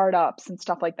like startups and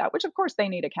stuff like that, which of course they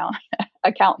need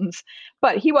accountants,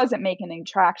 but he wasn't making any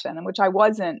traction, and which I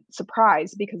wasn't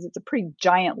surprised because it's a pretty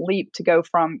giant leap to go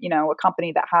from, a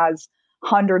company that has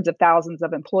hundreds of thousands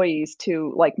of employees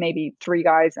to like maybe three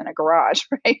guys in a garage,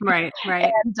 right? Right.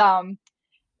 And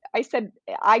I said,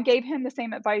 I gave him the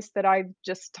same advice that I've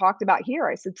just talked about here.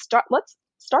 I said, let's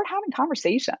start having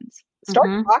conversations, start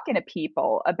talking to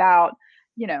people about,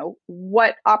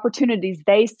 what opportunities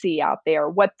they see out there,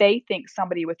 what they think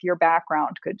somebody with your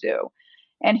background could do.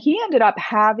 And he ended up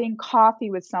having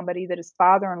coffee with somebody that his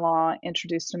father-in-law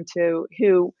introduced him to,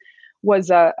 who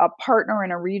was a partner in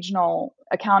a regional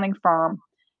accounting firm.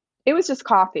 It was just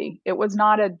coffee. It was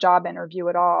not a job interview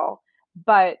at all.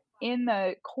 But in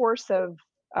the course of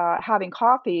having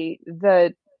coffee,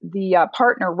 the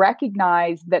partner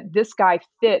recognized that this guy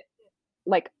fit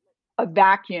like a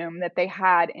vacuum that they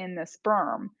had in this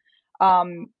firm.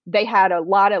 They had a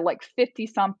lot of like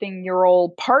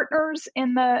 50-something-year-old partners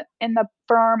in the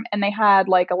firm, and they had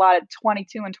like a lot of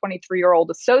 22 and 23-year-old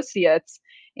associates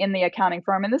in the accounting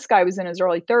firm. And this guy was in his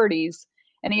early 30s.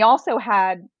 And he also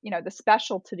had, the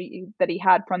specialty that he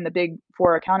had from the Big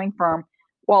Four accounting firm.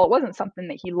 While it wasn't something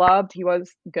that he loved, he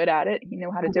was good at it. He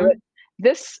knew how to do it.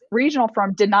 This regional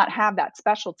firm did not have that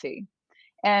specialty.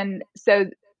 And so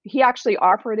he actually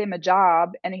offered him a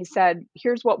job, and he said,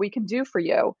 here's what we can do for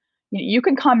you. You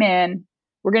can come in.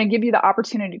 We're going to give you the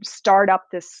opportunity to start up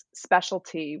this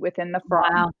specialty within the firm.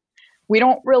 Wow. We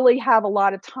don't really have a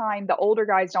lot of time. The older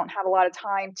guys don't have a lot of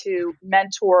time to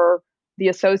mentor the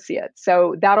associates.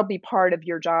 So that'll be part of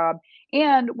your job.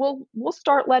 And we'll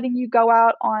start letting you go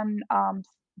out on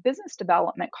business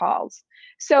development calls.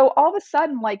 So all of a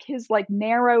sudden, like his like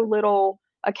narrow little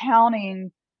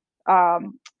accounting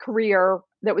career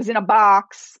that was in a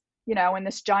box, in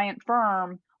this giant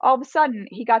firm, all of a sudden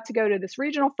he got to go to this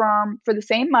regional firm for the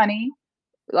same money,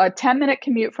 a 10-minute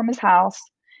commute from his house,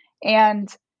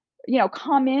 and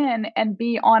come in and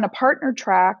be on a partner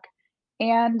track,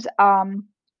 and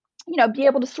be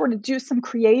able to sort of do some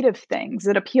creative things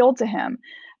that appealed to him.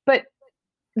 But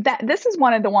this is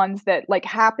one of the ones that like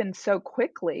happened so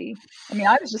quickly. I mean,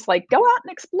 I was just like, go out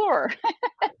and explore.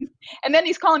 And then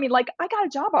he's calling me like, I got a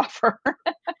job offer.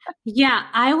 Yeah,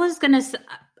 I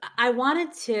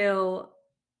wanted to,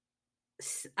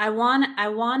 I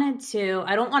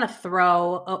don't want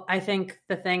to I think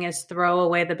the thing is throw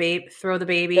the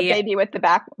baby with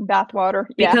the bathwater.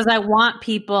 Yeah. Because I want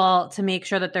people to make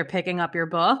sure that they're picking up your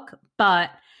book.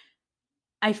 But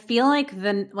I feel like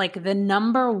the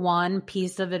number one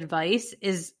piece of advice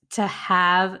is to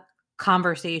have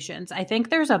conversations. I think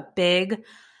there's a big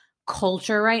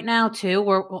culture right now too.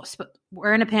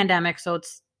 We're in a pandemic, so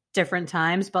it's different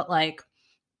times, but like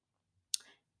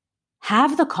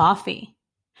have the coffee.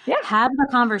 Yeah. Have the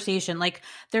conversation. Like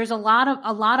there's a lot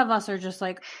of us are just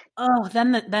like, oh,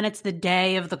 then it's the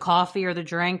day of the coffee or the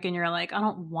drink, and you're like, I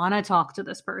don't want to talk to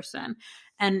this person.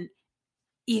 And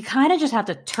you kind of just have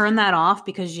to turn that off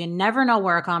because you never know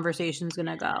where a conversation's going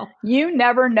to go. You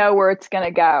never know where it's going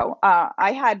to go.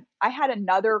 I had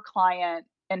another client,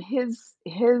 and his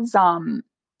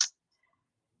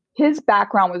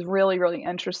background was really, really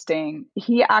interesting.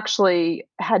 He actually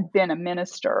had been a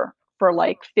minister for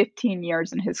like 15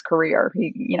 years in his career.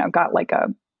 He, got like a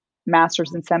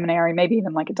master's in seminary, maybe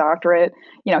even like a doctorate.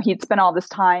 He'd spent all this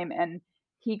time, and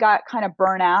he got kind of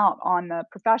burnt out on the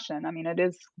profession. I mean,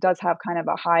 does have kind of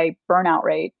a high burnout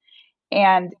rate.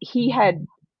 And he had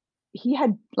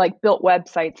like built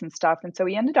websites and stuff. And so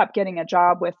he ended up getting a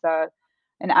job with an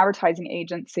advertising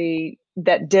agency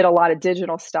that did a lot of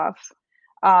digital stuff.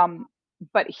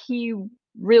 But he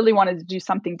really wanted to do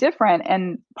something different.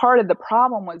 And part of the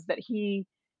problem was that he,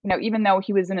 even though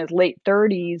he was in his late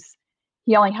 30s,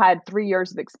 he only had 3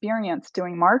 years of experience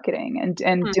doing marketing and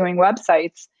doing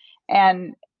websites.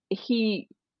 And he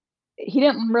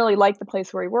didn't really like the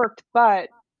place where he worked, but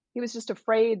he was just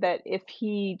afraid that if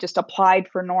he just applied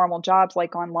for normal jobs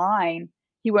like online,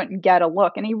 he wouldn't get a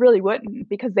look. And he really wouldn't,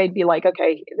 because they'd be like,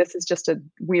 okay, this is just a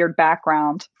weird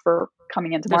background for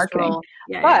coming into marketing.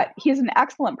 But he's an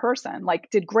excellent person, like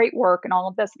did great work and all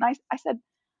of this. And I said,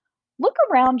 look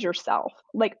around yourself.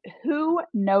 Like, who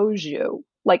knows you?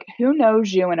 Like, who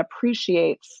knows you and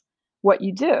appreciates what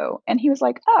you do? And he was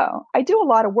like, oh, I do a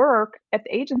lot of work at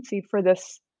the agency for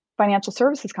this financial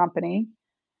services company.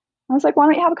 I was like, why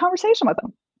don't you have a conversation with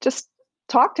him? Just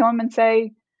talk to him and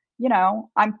say,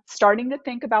 I'm starting to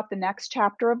think about the next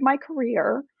chapter of my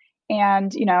career.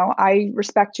 And, I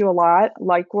respect you a lot,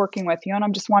 like working with you. And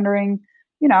I'm just wondering,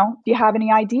 do you have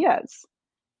any ideas?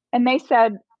 And they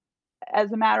said,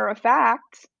 as a matter of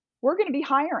fact, we're going to be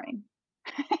hiring.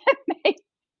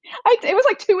 It was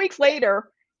like 2 weeks later,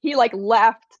 he like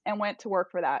left and went to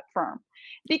work for that firm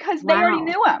because they already Wow.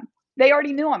 knew him. They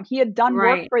already knew him. He had done work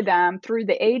Right. for them through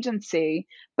the agency.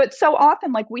 But so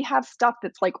often, like we have stuff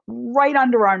that's like right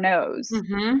under our nose.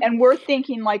 Mm-hmm. And we're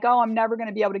thinking like, oh, I'm never going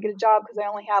to be able to get a job because I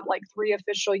only have like 3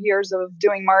 official years of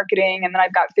doing marketing. And then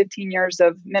I've got 15 years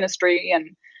of ministry.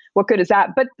 And what good is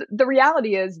that? But the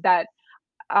reality is that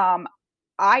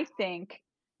I think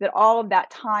that all of that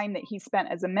time that he spent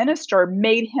as a minister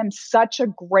made him such a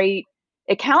great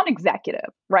account executive,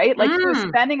 right? Like he was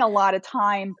spending a lot of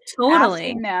time Totally.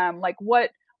 asking them like, what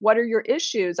are your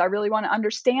issues? I really want to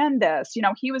understand this.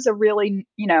 He was a really,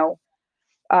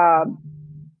 I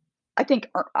think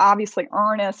obviously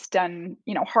earnest and,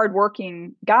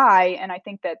 hardworking guy. And I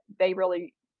think that they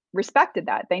really respected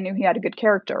that. They knew he had a good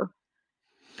character.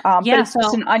 But it's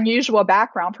just an unusual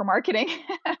background for marketing.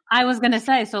 I was going to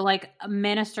say, so like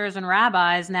ministers and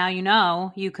rabbis, now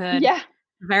you could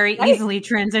very easily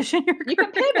transition your careers. You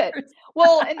can pivot.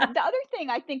 Well, and the other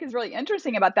thing I think is really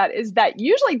interesting about that is that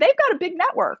usually they've got a big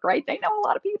network, right? They know a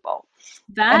lot of people.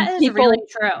 That is really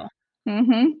true.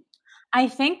 Mm-hmm. I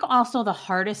think also the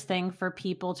hardest thing for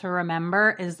people to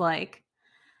remember is like,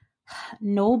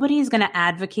 nobody's going to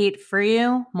advocate for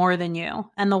you more than you.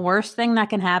 And the worst thing that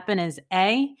can happen is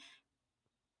A,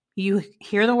 you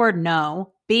hear the word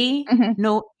no. B,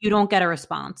 no, you don't get a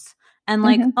response. And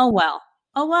like, oh,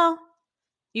 well,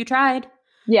 you tried.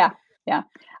 Yeah.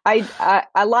 I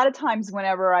a lot of times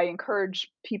whenever I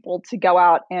encourage people to go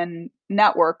out and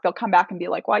network, they'll come back and be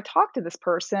like, well, I talked to this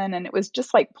person and it was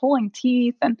just like pulling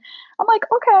teeth. And I'm like,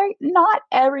 okay, not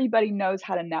everybody knows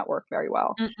how to network very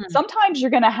well. Sometimes you're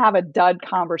going to have a dud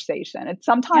conversation. And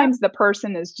sometimes the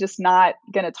person is just not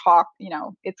going to talk,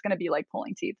 it's going to be like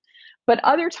pulling teeth. But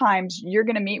other times you're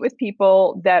going to meet with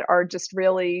people that are just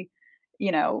really,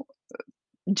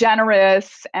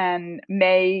 generous and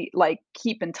may like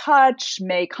keep in touch,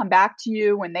 may come back to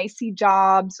you when they see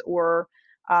jobs or,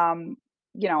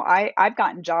 I've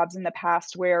gotten jobs in the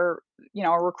past where,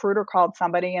 a recruiter called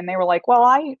somebody and they were like, well,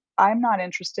 I'm not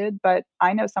interested, but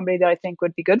I know somebody that I think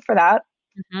would be good for that,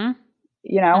 and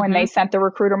they sent the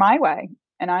recruiter my way.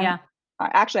 And I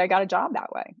got a job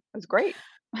that way. It was great.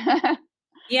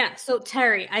 Yeah. So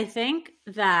Terry, I think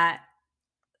that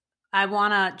I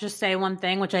want to just say one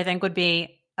thing, which I think would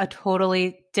be a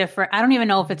totally different, I don't even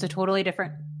know if it's a totally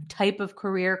different type of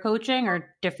career coaching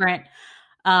or different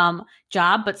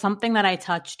job, but something that I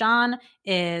touched on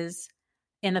is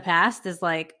in the past is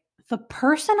like the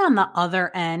person on the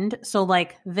other end. So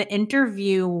like the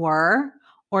interviewer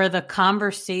or the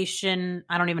conversation,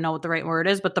 I don't even know what the right word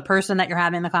is, but the person that you're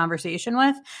having the conversation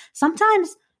with,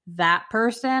 sometimes that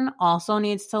person also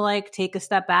needs to like take a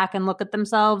step back and look at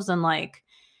themselves and like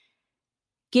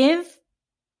give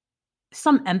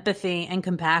some empathy and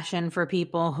compassion for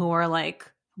people who are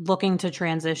like looking to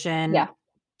transition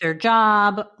their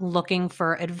job, looking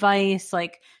for advice,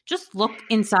 like just look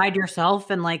inside yourself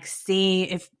and like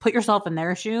put yourself in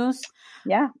their shoes.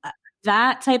 Yeah.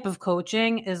 That type of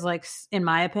coaching is like, in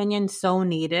my opinion, so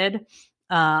needed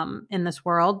in this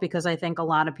world because I think a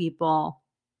lot of people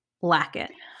lack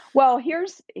it. Well,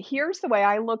 here's the way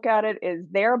I look at it is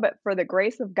there, but for the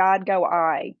grace of God go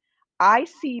I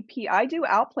do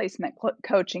outplacement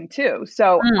coaching too.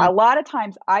 So a lot of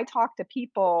times I talk to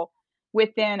people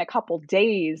within a couple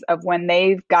days of when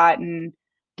they've gotten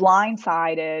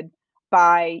blindsided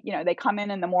by, they come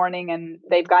in the morning and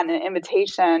they've gotten an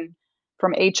invitation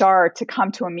from HR to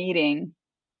come to a meeting,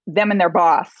 them and their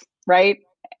boss, right?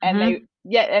 And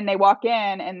they walk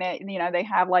in and they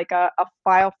have like a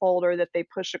file folder that they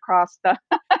push across the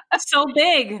so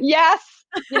big. Yes.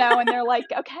 And they're like,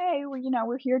 okay, well,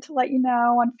 we're here to let you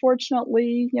know,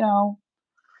 unfortunately,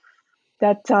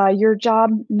 that your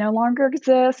job no longer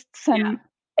exists. And,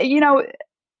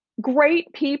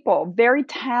 great people, very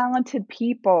talented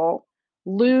people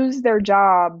lose their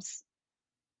jobs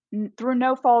through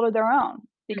no fault of their own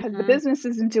because the business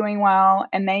isn't doing well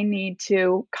and they need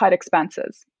to cut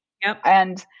expenses. Yep.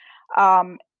 And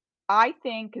I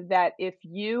think that if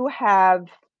you've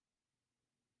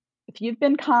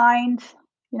been kind,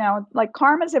 like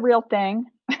karma's a real thing,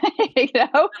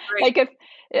 like if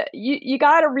you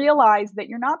got to realize that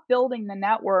you're not building the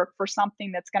network for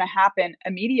something that's going to happen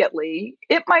immediately.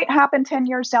 It might happen 10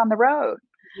 years down the road.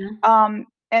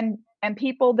 And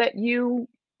people that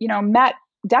met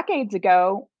decades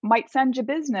ago might send you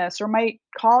business or might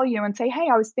call you and say, hey,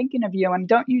 I was thinking of you and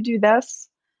don't you do this?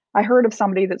 I heard of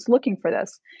somebody that's looking for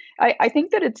this. I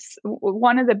think that it's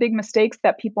one of the big mistakes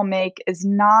that people make is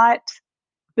not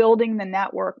building the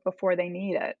network before they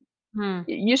need it.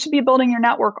 You should be building your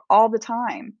network all the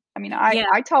time. I mean,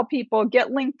 I tell people, get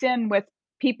LinkedIn with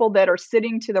people that are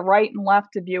sitting to the right and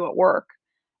left of you at work.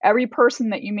 Every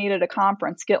person that you meet at a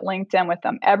conference, get LinkedIn with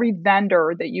them. Every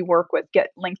vendor that you work with,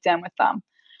 get LinkedIn with them.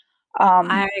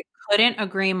 I couldn't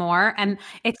agree more. And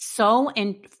it's so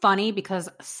funny because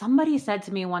somebody said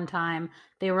to me one time,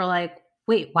 they were like,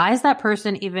 wait, why is that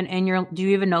person even in do you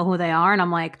even know who they are? And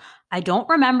I'm like, I don't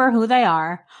remember who they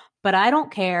are, but I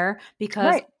don't care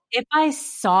because if I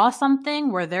saw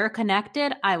something where they're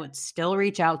connected, I would still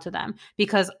reach out to them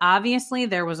because obviously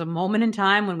there was a moment in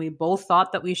time when we both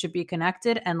thought that we should be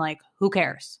connected and like, who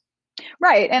cares?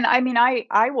 Right. And I mean,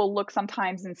 I will look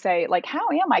sometimes and say, like, how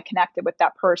am I connected with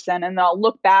that person? And then I'll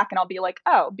look back and I'll be like,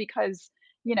 oh, because,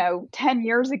 10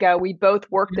 years ago, we both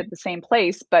worked at the same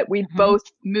place, but we both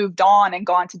moved on and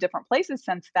gone to different places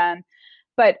since then.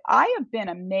 But I have been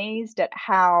amazed at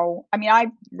how, I mean,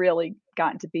 I've really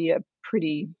gotten to be a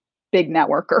pretty big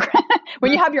networker.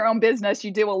 When you have your own business, you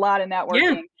do a lot of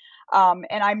networking.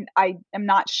 And I am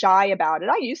not shy about it.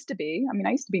 I used to be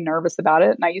nervous about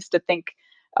it. And I used to think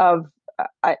of,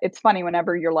 it's funny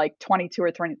whenever you're like 22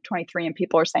 or 23 and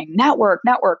people are saying network.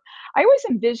 I always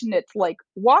envisioned it's like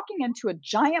walking into a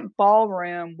giant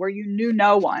ballroom where you knew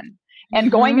no one and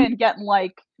going in and getting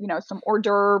like, some hors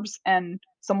d'oeuvres and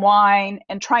some wine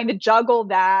and trying to juggle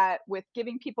that with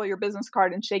giving people your business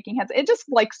card and shaking hands. It's just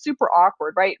like super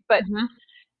awkward, right? But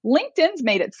LinkedIn's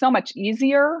made it so much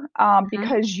easier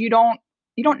because you don't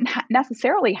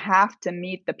necessarily have to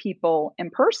meet the people in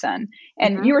person.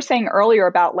 And you were saying earlier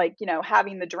about like,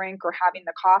 having the drink or having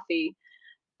the coffee.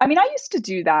 I mean, I used to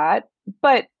do that,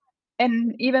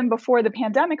 and even before the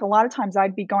pandemic, a lot of times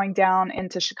I'd be going down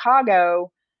into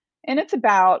Chicago and it's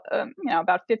about,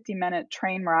 about 50-minute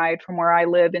train ride from where I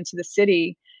live into the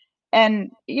city.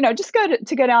 And, just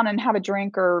to go down and have a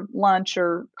drink or lunch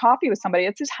or coffee with somebody,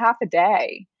 it's just half a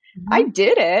day. I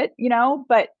did it,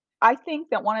 but I think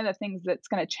that one of the things that's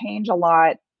going to change a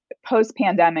lot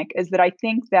post-pandemic is that I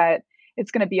think that it's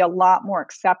going to be a lot more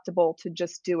acceptable to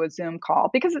just do a Zoom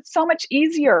call because it's so much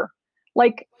easier.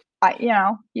 Like,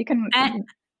 you can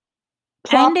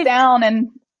plop down and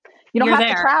you don't have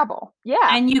to travel. Yeah.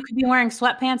 And you could be wearing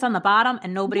sweatpants on the bottom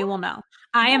and nobody will know.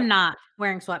 I am not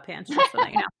wearing sweatpants, just so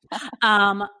that you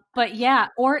know. But yeah,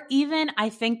 or even I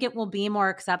think it will be more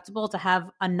acceptable to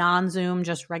have a non-Zoom,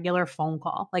 just regular phone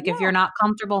call. Like if you're not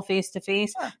comfortable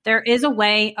face-to-face, there is a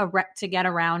way to get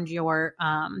around your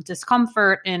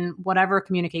discomfort in whatever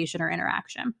communication or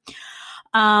interaction.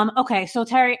 Okay, so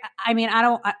Terry, I mean,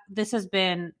 this has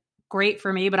been great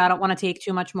for me, but I don't want to take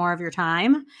too much more of your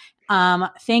time.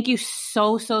 Thank you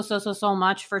so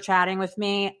much for chatting with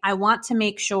me. I want to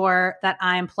make sure that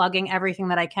I'm plugging everything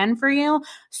that I can for you.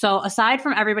 So aside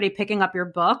from everybody picking up your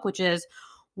book, which is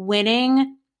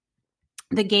Winning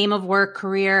the Game of Work,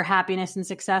 Career, Happiness, and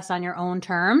Success on Your Own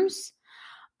Terms,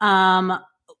 are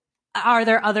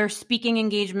there other speaking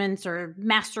engagements or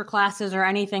master classes or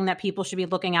anything that people should be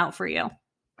looking out for you?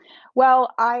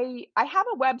 Well, I have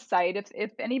a website.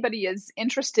 If anybody is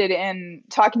interested in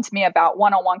talking to me about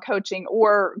one-on-one coaching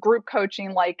or group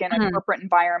coaching, like in a corporate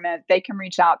environment, they can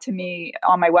reach out to me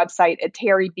on my website at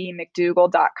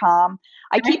terrybmcdougall.com.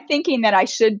 I keep thinking that I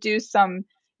should do some,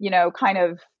 kind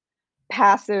of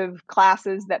passive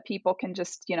classes that people can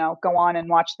just, go on and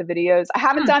watch the videos. I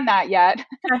haven't done that yet.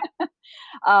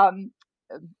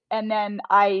 And then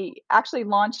I actually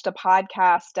launched a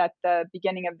podcast at the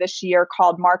beginning of this year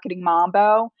called Marketing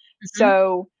Mambo.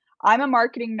 So I'm a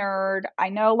marketing nerd. I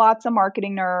know lots of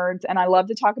marketing nerds and I love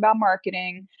to talk about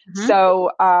marketing.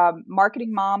 So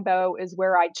Marketing Mambo is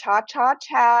where I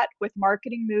chat with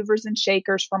marketing movers and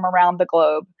shakers from around the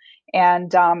globe.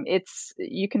 And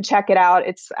you can check it out.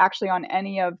 It's actually on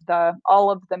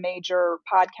all of the major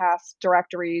podcast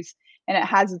directories, and it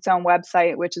has its own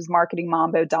website, which is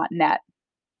marketingmambo.net.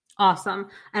 Awesome.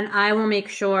 And I will make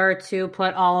sure to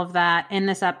put all of that in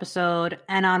this episode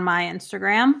and on my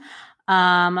Instagram.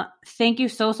 Thank you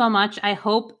so much. I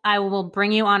hope I will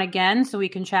bring you on again so we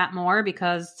can chat more,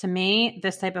 because to me,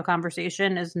 this type of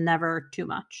conversation is never too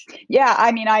much. Yeah.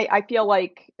 I mean, I feel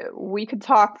like we could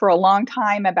talk for a long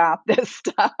time about this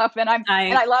stuff, and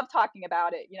I love talking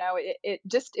about it. It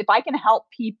just, if I can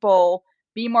help people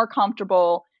be more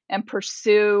comfortable and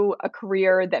pursue a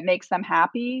career that makes them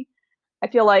happy, I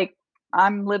feel like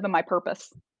I'm living my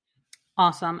purpose.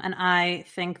 Awesome. And I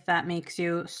think that makes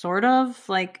you sort of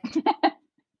like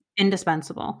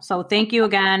indispensable. So thank you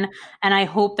again. And I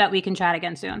hope that we can chat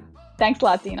again soon. Thanks a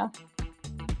lot, Dina.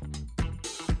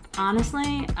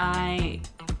 Honestly, I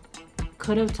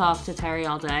could have talked to Terry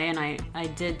all day, and I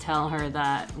did tell her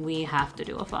that we have to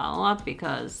do a follow-up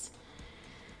because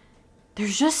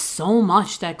there's just so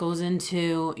much that goes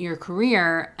into your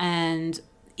career, and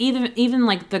even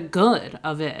like the good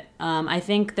of it. I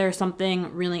think there's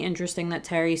something really interesting that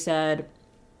Terry said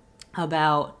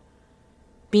about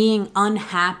being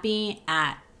unhappy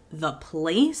at the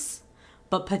place,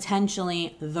 but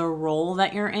potentially the role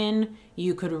that you're in,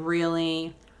 you could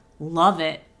really love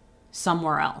it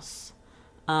somewhere else.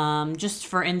 Just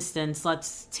for instance,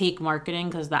 let's take marketing,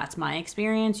 because that's my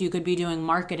experience. You could be doing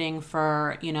marketing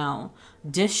for,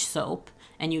 dish soap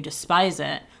and you despise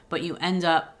it, but you end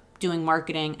up doing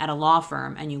marketing at a law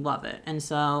firm and you love it. And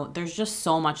so there's just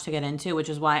so much to get into, which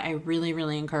is why I really,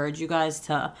 really encourage you guys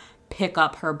to pick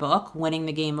up her book, Winning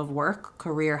the Game of Work,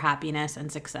 Career Happiness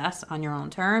and Success on Your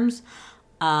Own Terms.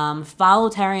 Follow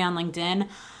Terry on LinkedIn.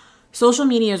 Social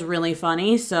media is really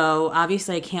funny, so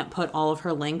obviously I can't put all of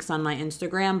her links on my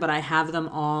Instagram, but I have them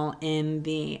all in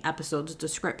the episode's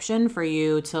description for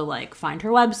you to find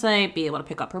her website, be able to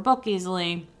pick up her book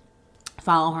easily,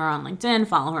 follow her on LinkedIn,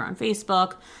 follow her on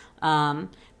Facebook,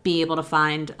 be able to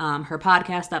find her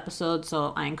podcast episodes.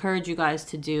 So I encourage you guys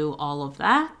to do all of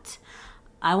that.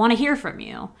 I want to hear from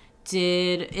you.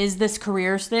 Is this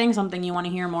careers thing something you want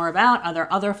to hear more about? Are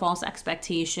there other false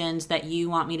expectations that you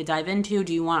want me to dive into?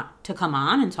 Do you want to come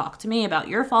on and talk to me about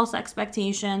your false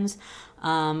expectations?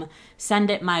 Send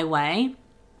it my way.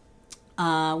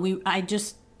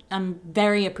 I'm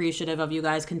very appreciative of you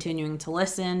guys continuing to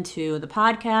listen to the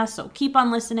podcast. So keep on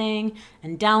listening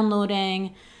and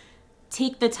downloading.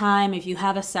 Take the time, if you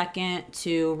have a second,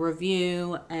 to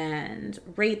review and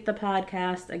rate the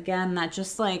podcast. Again, that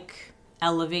just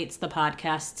elevates the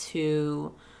podcast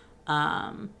to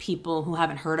people who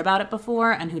haven't heard about it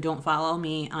before and who don't follow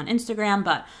me on Instagram.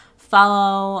 But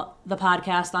follow the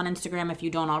podcast on Instagram if you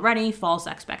don't already, False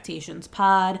Expectations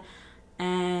Pod.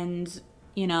 And,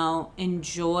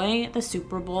 enjoy the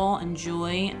Super Bowl,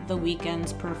 enjoy the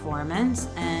weekend's performance,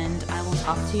 and I will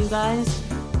talk to you guys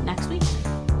next week.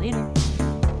 Later.